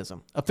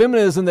feminism, a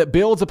feminism that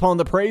builds upon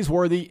the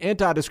praiseworthy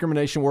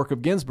anti-discrimination work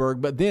of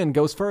Ginsburg, but then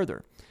goes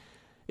further.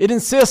 It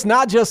insists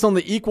not just on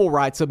the equal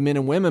rights of men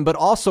and women, but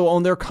also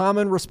on their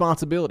common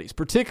responsibilities,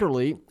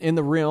 particularly in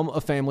the realm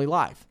of family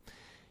life.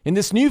 In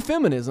this new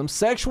feminism,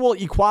 sexual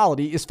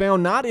equality is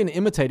found not in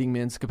imitating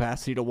men's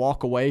capacity to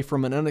walk away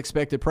from an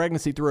unexpected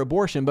pregnancy through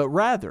abortion, but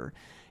rather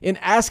in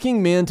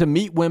asking men to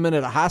meet women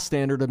at a high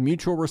standard of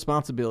mutual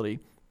responsibility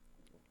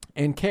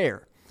and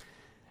care.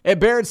 At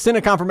Barrett's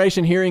Senate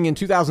confirmation hearing in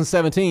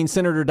 2017,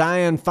 Senator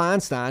Dianne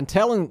Feinstein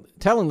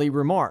tellingly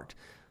remarked,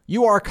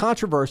 "You are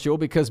controversial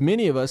because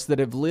many of us that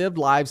have lived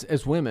lives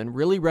as women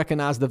really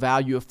recognize the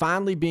value of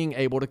finally being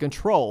able to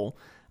control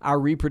our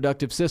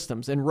reproductive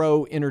systems," and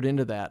Roe entered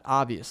into that,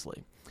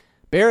 obviously.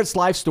 Barrett's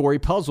life story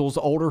puzzles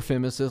older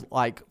feminists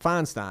like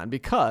Feinstein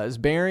because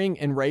bearing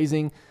and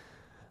raising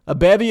a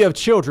bevy of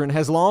children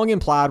has long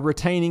implied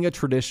retaining a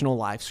traditional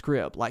life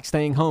script, like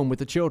staying home with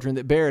the children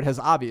that Barrett has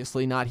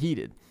obviously not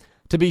heeded.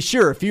 To be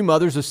sure, a few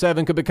mothers of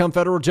 7 could become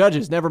federal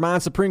judges, never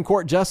mind Supreme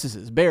Court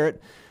justices.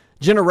 Barrett,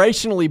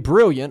 generationally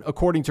brilliant,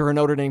 according to her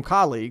Notre Dame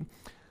colleague,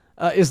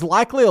 is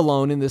likely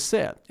alone in this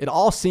set. It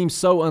all seems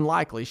so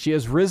unlikely. She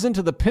has risen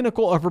to the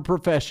pinnacle of her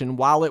profession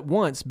while at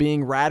once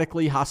being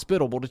radically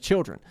hospitable to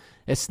children,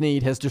 as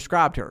Snead has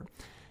described her.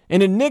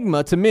 An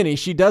enigma to many,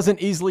 she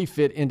doesn't easily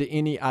fit into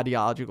any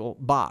ideological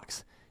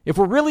box. If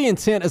we're really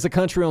intent as a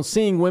country on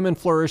seeing women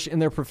flourish in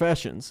their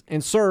professions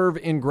and serve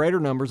in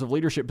greater numbers of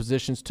leadership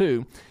positions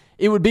too,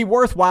 it would be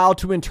worthwhile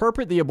to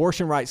interpret the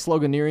abortion rights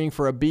sloganeering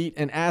for a beat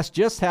and ask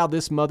just how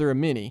this mother of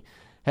many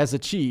has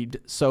achieved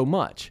so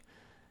much.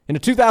 In a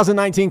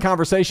 2019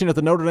 conversation at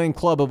the Notre Dame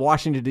Club of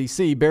Washington,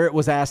 D.C., Barrett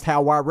was asked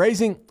how while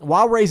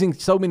raising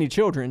so many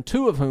children,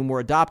 2 of whom were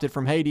adopted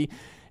from Haiti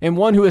and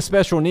 1 who has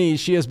special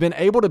needs, she has been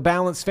able to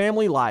balance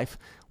family life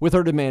with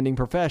her demanding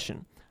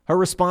profession. Her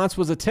response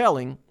was a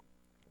telling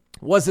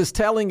was as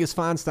telling as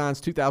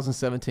Feinstein's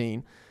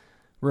 2017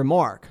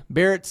 remark.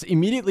 Barrett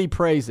immediately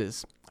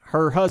praises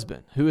her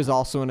husband, who is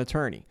also an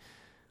attorney.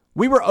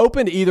 We were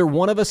open to either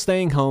one of us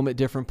staying home at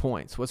different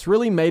points. What's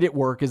really made it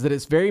work is that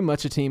it's very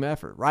much a team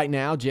effort. Right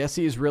now,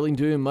 Jesse is really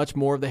doing much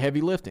more of the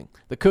heavy lifting,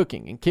 the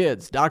cooking and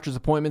kids, doctor's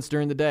appointments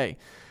during the day.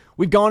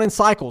 We've gone in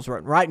cycles.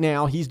 Right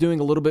now, he's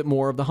doing a little bit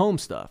more of the home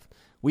stuff.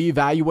 We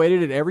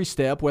evaluated at every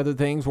step whether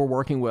things were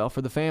working well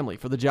for the family,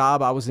 for the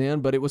job I was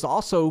in, but it was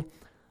also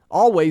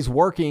always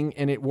working,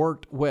 and it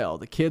worked well.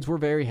 The kids were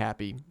very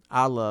happy.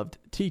 I loved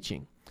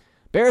teaching.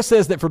 Barrett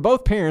says that for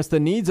both parents, the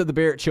needs of the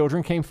Barrett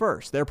children came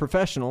first, their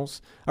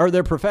professions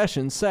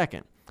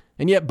second,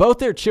 and yet both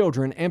their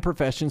children and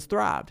professions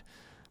thrived.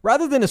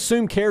 Rather than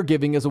assume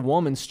caregiving as a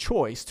woman's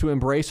choice to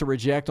embrace or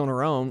reject on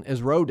her own,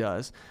 as Roe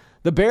does,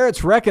 the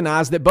Barretts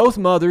recognize that both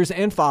mothers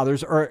and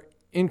fathers are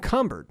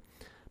encumbered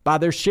by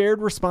their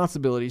shared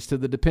responsibilities to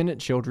the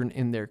dependent children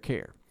in their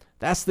care.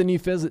 That's the new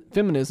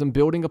feminism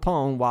building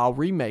upon while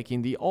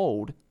remaking the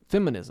old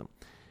feminism.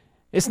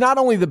 It's not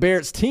only the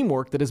Barrett's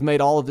teamwork that has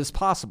made all of this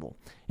possible.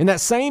 In that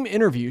same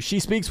interview, she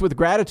speaks with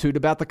gratitude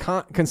about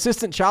the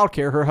consistent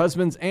childcare her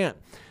husband's aunt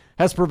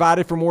has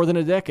provided for more than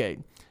a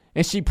decade.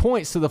 And she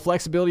points to the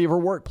flexibility of her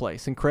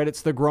workplace and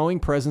credits the growing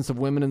presence of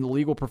women in the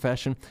legal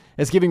profession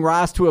as giving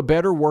rise to a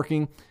better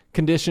working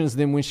conditions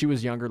than when she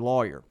was a younger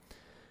lawyer.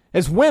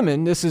 As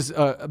women, this is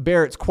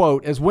Barrett's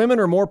quote, as women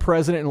are more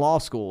present in law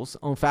schools,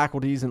 on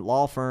faculties and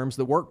law firms,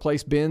 the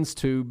workplace bends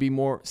to be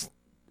more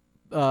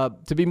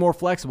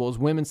flexible as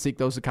women seek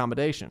those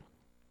accommodations.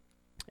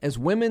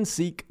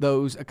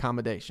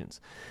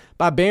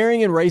 By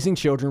bearing and raising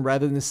children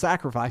rather than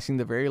sacrificing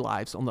their very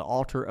lives on the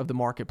altar of the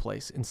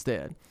marketplace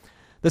instead.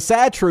 The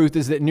sad truth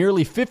is that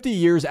nearly 50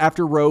 years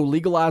after Roe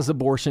legalized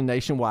abortion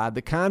nationwide,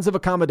 the kinds of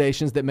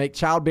accommodations that make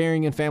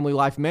childbearing and family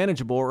life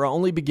manageable are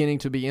only beginning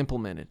to be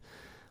implemented.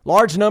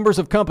 Large numbers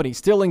of companies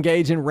still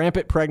engage in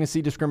rampant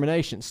pregnancy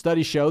discrimination.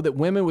 Studies show that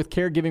women with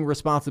caregiving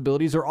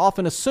responsibilities are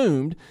often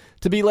assumed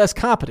to be less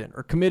competent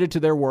or committed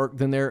to their work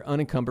than their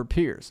unencumbered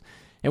peers.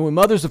 And when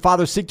mothers or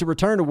fathers seek to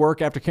return to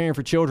work after caring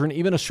for children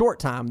even a short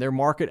time, their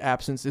market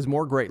absence is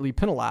more greatly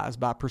penalized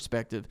by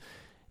prospective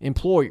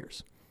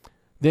employers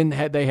than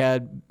had they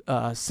had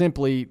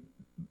simply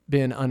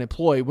been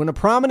unemployed. When a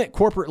prominent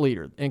corporate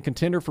leader and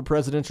contender for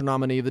presidential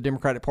nominee of the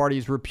Democratic Party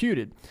is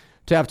reputed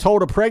to have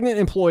told a pregnant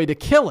employee to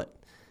kill it,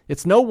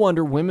 it's no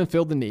wonder women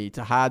feel the need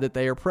to hide that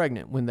they are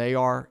pregnant when they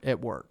are at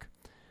work.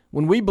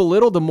 When we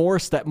belittle the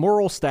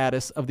moral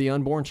status of the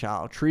unborn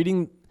child,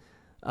 treating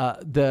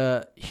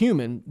the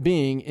human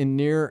being in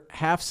near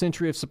half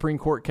century of Supreme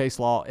Court case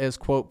law as,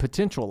 quote,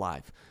 potential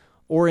life,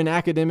 or in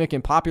academic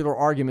and popular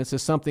arguments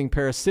as something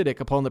parasitic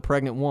upon the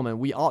pregnant woman,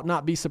 we ought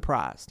not be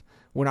surprised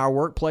when our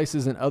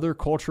workplaces and other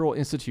cultural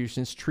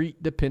institutions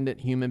treat dependent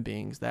human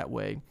beings that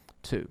way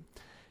too.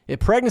 If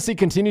pregnancy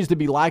continues to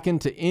be likened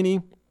to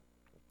any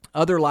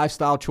other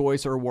lifestyle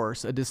choice or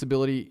worse, a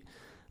disability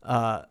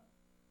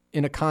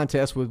in a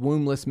contest with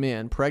wombless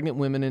men, pregnant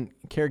women and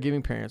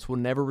caregiving parents will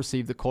never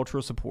receive the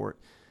cultural support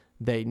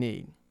they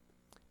need.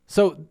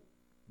 So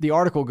the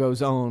article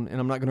goes on, and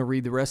I'm not going to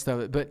read the rest of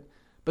it,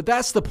 but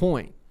that's the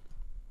point.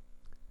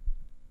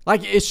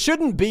 Like, it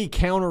shouldn't be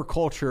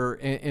counterculture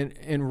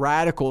and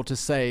radical to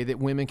say that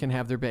women can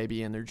have their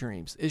baby in their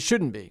dreams. It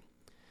shouldn't be.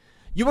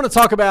 You want to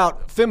talk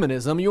about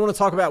feminism, you want to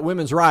talk about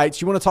women's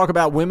rights, you want to talk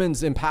about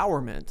women's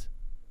empowerment.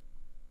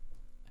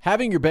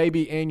 Having your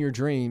baby and your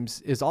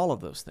dreams is all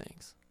of those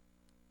things.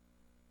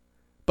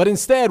 But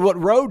instead,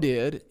 what Roe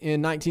did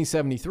in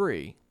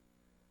 1973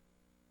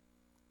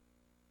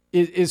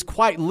 is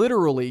quite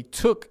literally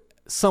took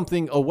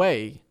something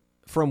away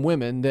from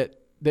women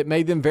that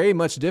made them very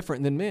much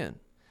different than men.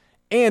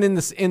 And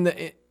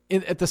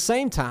at the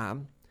same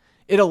time,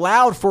 it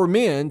allowed for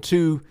men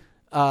to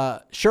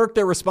shirk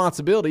their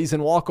responsibilities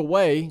and walk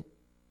away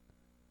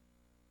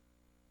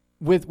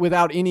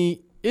without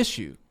any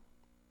issue.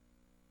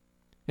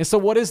 And so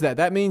what is that?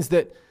 That means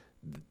that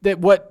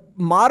what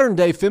modern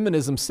day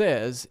feminism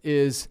says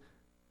is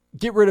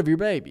get rid of your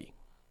baby.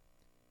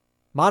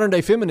 Modern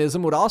day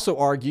feminism would also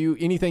argue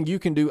anything you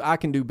can do, I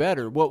can do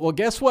better. Well,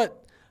 guess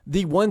what?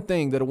 The one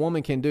thing that a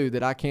woman can do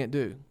that I can't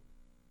do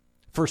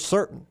for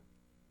certain,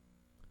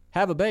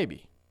 have a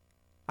baby.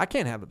 I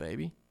can't have a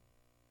baby,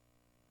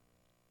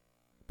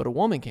 but a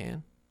woman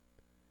can.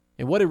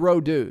 And what did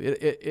Roe do?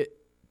 It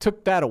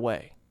took that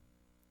away.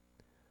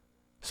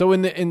 So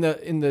in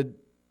the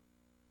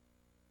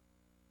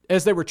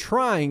as they were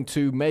trying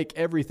to make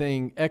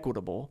everything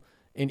equitable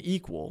and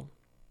equal,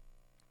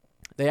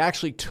 they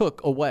actually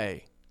took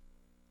away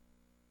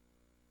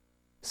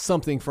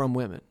something from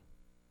women.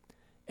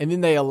 And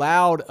then they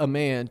allowed a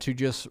man to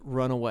just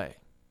run away.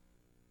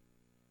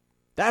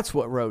 That's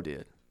what Roe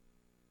did.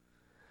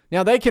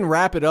 Now, they can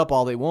wrap it up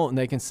all they want, and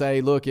they can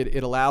say, look,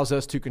 it allows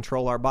us to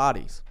control our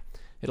bodies.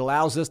 It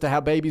allows us to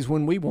have babies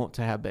when we want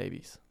to have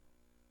babies.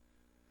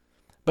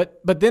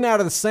 But then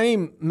out of the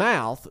same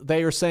mouth,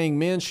 they are saying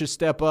men should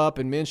step up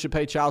and men should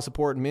pay child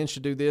support and men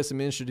should do this and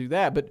men should do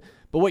that. But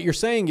what you're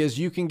saying is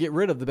you can get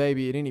rid of the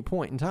baby at any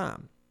point in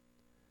time.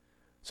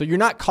 So you're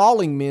not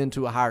calling men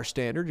to a higher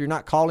standard. You're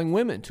not calling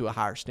women to a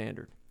higher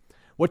standard.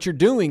 What you're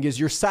doing is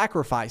you're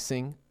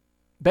sacrificing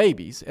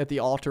babies at the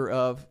altar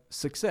of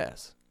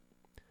success.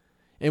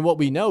 And what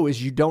we know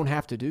is you don't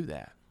have to do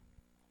that.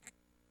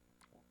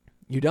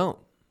 You don't.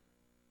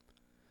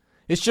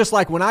 It's just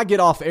like when I get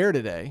off air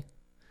today,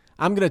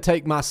 I'm going to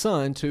take my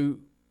son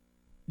to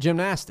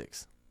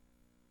gymnastics.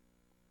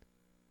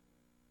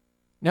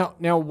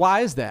 Now, why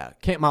is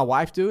that? Can't my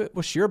wife do it?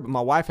 Well, sure, but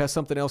my wife has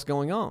something else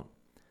going on.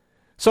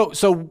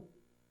 So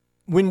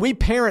when we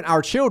parent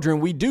our children,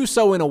 we do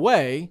so in a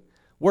way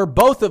where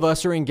both of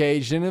us are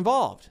engaged and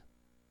involved.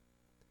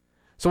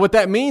 So what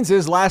that means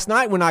is last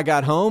night when I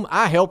got home,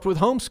 I helped with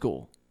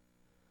homeschool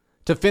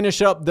to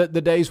finish up the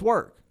day's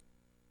work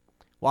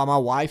while my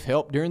wife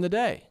helped during the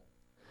day.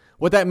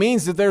 What that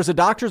means is if there's a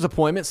doctor's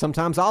appointment,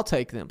 sometimes I'll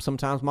take them.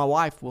 Sometimes my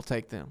wife will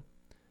take them.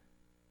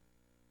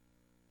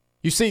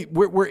 You see,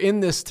 we're in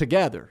this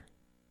together.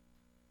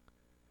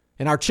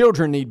 And our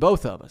children need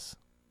both of us.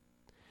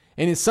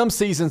 And in some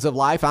seasons of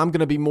life, I'm going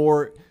to be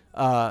more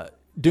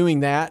doing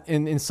that.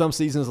 And in some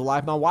seasons of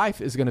life, my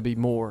wife is going to be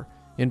more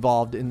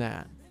involved in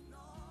that.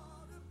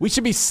 We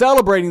should be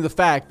celebrating the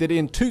fact that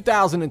in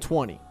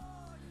 2020,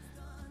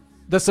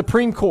 the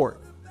Supreme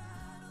Court,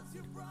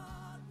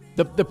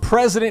 the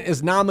president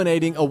is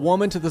nominating a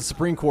woman to the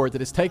Supreme Court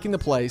that is taking the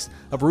place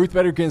of Ruth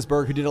Bader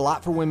Ginsburg, who did a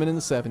lot for women in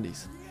the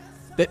 70s.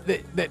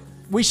 That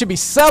we should be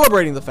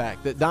celebrating the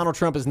fact that Donald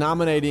Trump is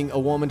nominating a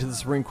woman to the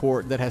Supreme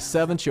Court that has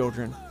 7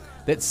 children,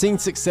 that's seen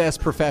success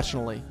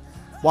professionally,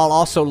 while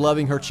also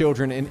loving her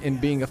children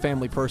and being a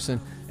family person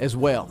as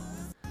well.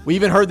 We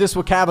even heard this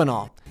with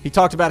Kavanaugh. He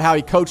talked about how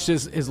he coached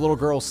his little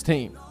girl's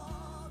team.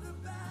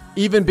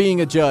 Even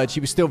being a judge, he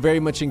was still very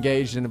much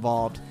engaged and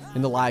involved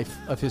in the life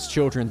of his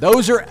children.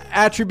 Those are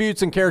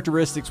attributes and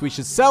characteristics we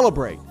should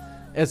celebrate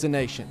as a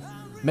nation.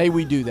 May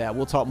we do that.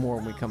 We'll talk more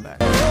when we come back.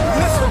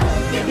 Listen,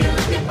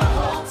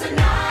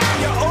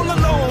 you're all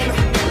alone,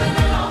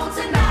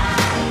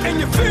 and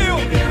you feel,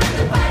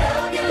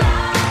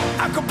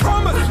 I can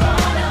promise,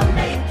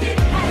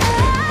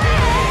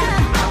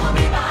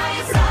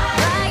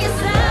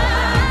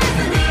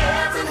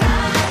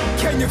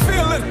 can you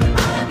feel it?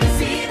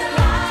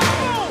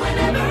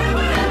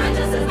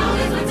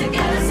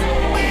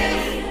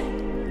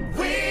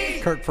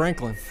 Kirk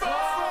Franklin.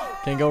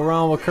 Can't go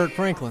wrong with Kirk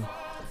Franklin.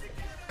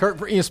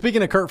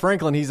 Speaking of Kirk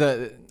Franklin,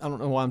 I don't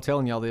know why I'm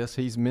telling y'all this.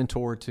 He's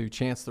mentor to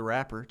Chance the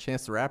Rapper.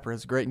 Chance the Rapper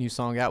has a great new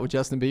song out with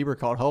Justin Bieber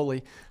called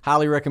Holy.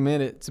 Highly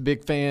recommend it. It's a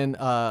big fan.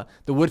 The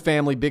Wood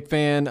family, big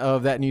fan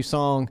of that new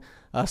song.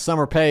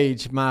 Summer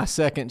Page, my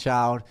second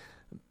child,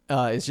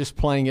 is just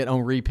playing it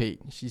on repeat.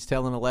 She's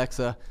telling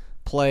Alexa,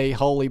 play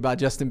Holy by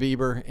Justin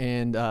Bieber,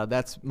 and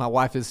my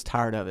wife is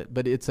tired of it.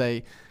 But it's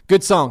a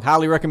good song.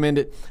 Highly recommend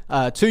it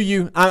to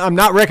you. I'm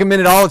not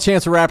recommending all the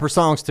Chance the Rapper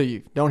songs to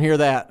you. Don't hear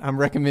that. I'm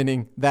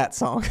recommending that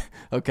song,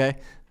 okay?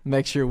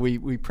 Make sure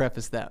we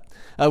preface that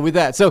with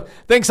that. So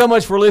thanks so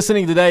much for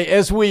listening today.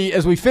 As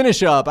we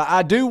finish up,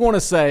 I do want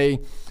to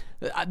say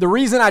the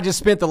reason I just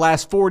spent the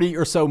last 40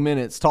 or so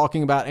minutes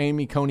talking about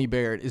Amy Coney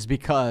Barrett is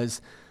because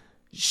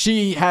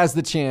she has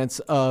the chance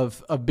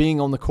of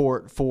being on the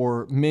court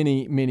for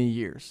many, many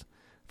years,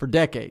 for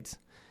decades.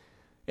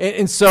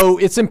 And so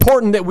it's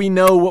important that we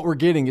know what we're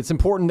getting. It's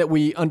important that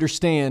we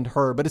understand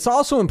her. But it's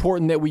also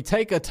important that we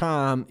take a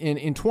time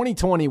in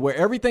 2020 where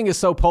everything is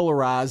so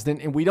polarized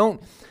and we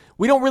don't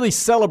really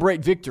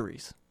celebrate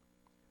victories.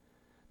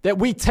 That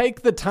we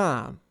take the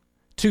time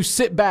to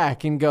sit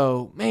back and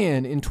go,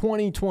 man, in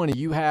 2020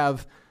 you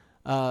have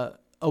a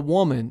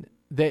woman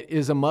that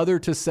is a mother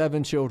to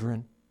 7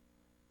 children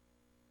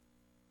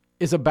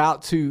is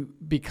about to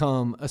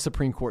become a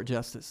Supreme Court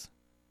justice.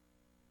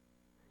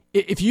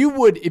 If you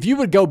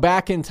would go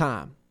back in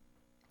time,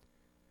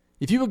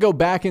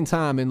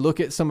 and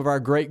look at some of our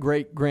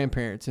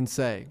great-great-grandparents and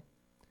say,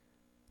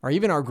 or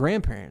even our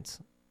grandparents,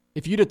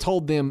 if you'd have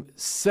told them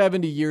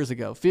 70 years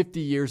ago, 50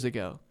 years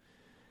ago,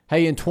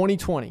 hey, in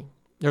 2020,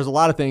 there's a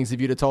lot of things if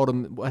you'd have told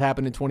them what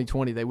happened in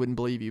 2020, they wouldn't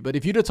believe you. But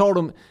if you'd have told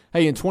them,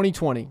 hey, in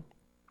 2020,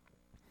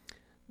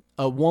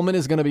 a woman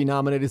is going to be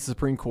nominated to the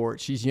Supreme Court.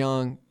 She's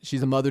young.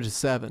 She's a mother to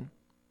 7.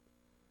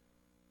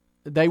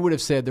 They would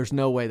have said, there's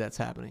no way that's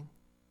happening.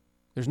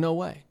 There's no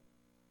way.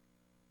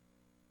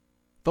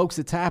 Folks,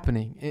 it's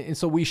happening. And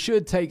so we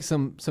should take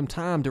some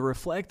time to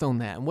reflect on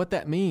that and what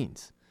that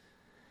means.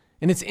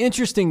 And it's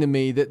interesting to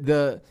me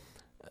that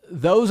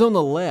those on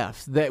the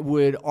left that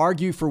would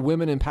argue for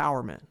women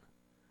empowerment,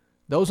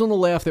 those on the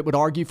left that would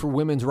argue for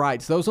women's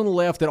rights, those on the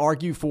left that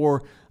argue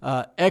for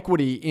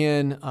equity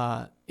in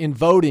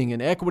voting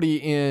and equity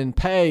in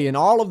pay and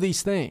all of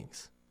these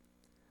things,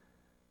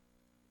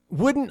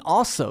 wouldn't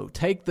also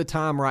take the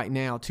time right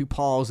now to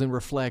pause and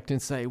reflect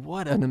and say,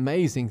 what an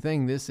amazing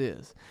thing this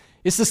is.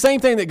 It's the same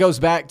thing that goes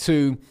back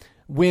to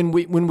when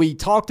we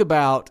talked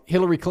about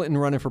Hillary Clinton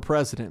running for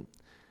president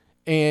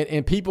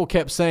and people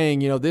kept saying,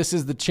 this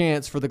is the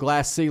chance for the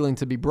glass ceiling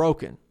to be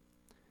broken.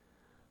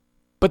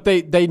 But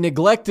they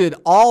neglected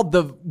all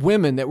the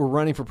women that were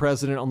running for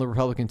president on the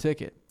Republican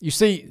ticket. You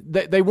see,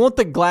 they want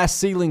the glass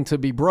ceiling to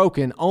be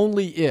broken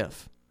only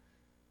if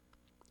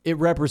it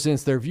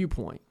represents their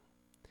viewpoint.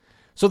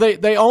 So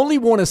they only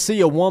want to see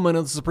a woman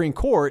on the Supreme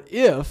Court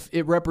if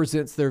it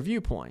represents their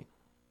viewpoint.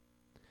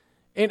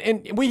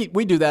 And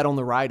we do that on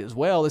the right as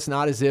well. It's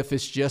not as if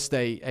it's just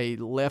a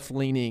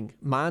left-leaning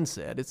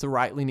mindset. It's a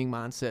right-leaning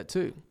mindset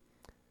too.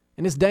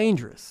 And it's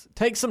dangerous.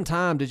 Take some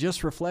time to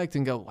just reflect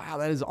and go, wow,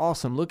 that is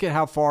awesome. Look at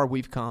how far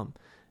we've come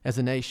as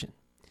a nation.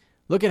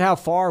 Look at how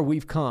far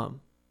we've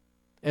come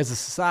as a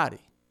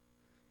society.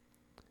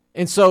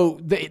 And so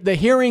the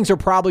hearings are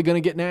probably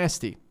going to get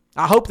nasty.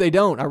 I hope they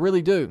don't. I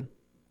really do.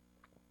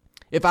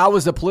 If I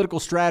was a political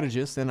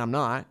strategist, and I'm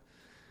not,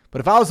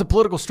 but if I was a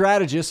political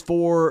strategist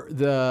for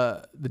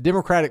the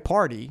Democratic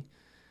Party,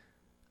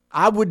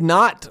 I would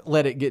not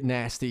let it get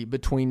nasty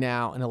between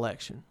now and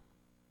election.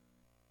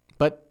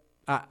 But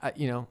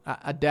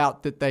I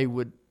doubt that they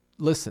would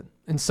listen.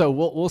 And so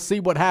we'll see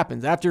what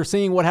happens. After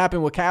seeing what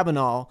happened with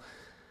Kavanaugh,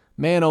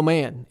 man, oh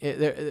man,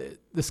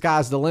 the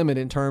sky's the limit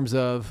in terms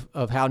of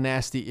how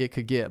nasty it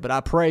could get. But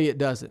I pray it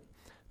doesn't.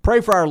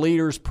 Pray for our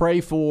leaders.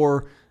 Pray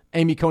for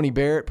Amy Coney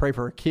Barrett. Pray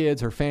for her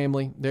kids, her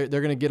family. They're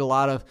going to get a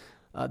lot of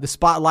the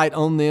spotlight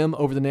on them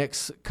over the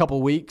next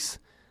couple weeks.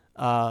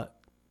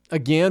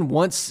 Again,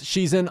 once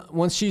she's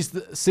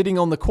sitting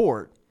on the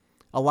court,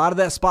 a lot of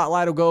that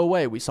spotlight will go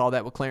away. We saw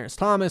that with Clarence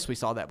Thomas. We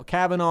saw that with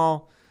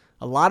Kavanaugh.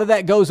 A lot of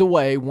that goes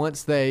away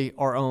once they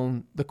are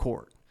on the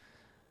court.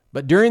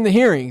 But during the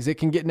hearings, it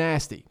can get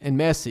nasty and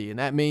messy, and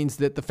that means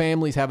that the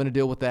family's having to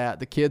deal with that.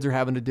 The kids are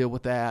having to deal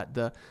with that.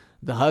 The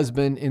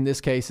husband, in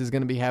this case, is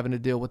going to be having to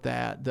deal with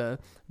that. The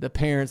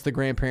parents, the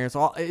grandparents,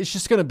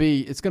 it's going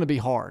to be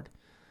hard.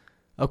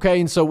 Okay,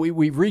 and so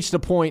we've reached a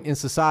point in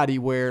society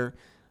where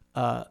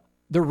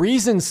the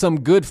reason some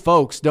good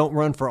folks don't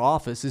run for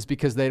office is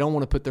because they don't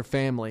want to put their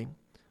family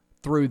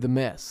through the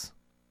mess.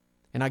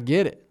 And I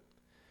get it.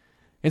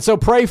 And so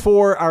pray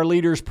for our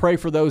leaders, pray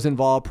for those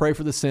involved, pray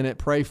for the Senate,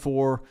 pray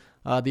for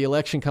the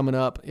election coming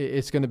up.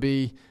 It's going to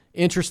be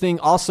interesting.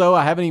 Also,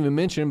 I haven't even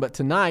mentioned, but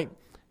tonight,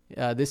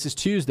 this is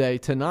Tuesday,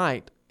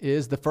 tonight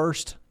is the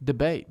first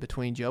debate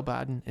between Joe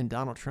Biden and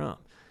Donald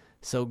Trump.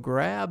 So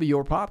grab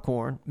your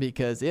popcorn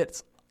because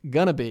it's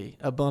going to be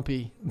a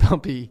bumpy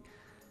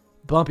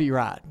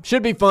ride.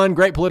 Should be fun,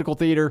 great political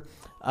theater.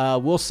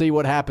 We'll see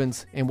what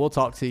happens, and we'll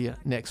talk to you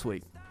next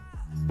week.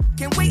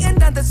 Can we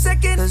end at the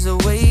second? 'Cause the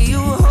way you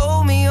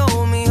hold me,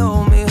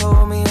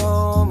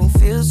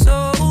 feel so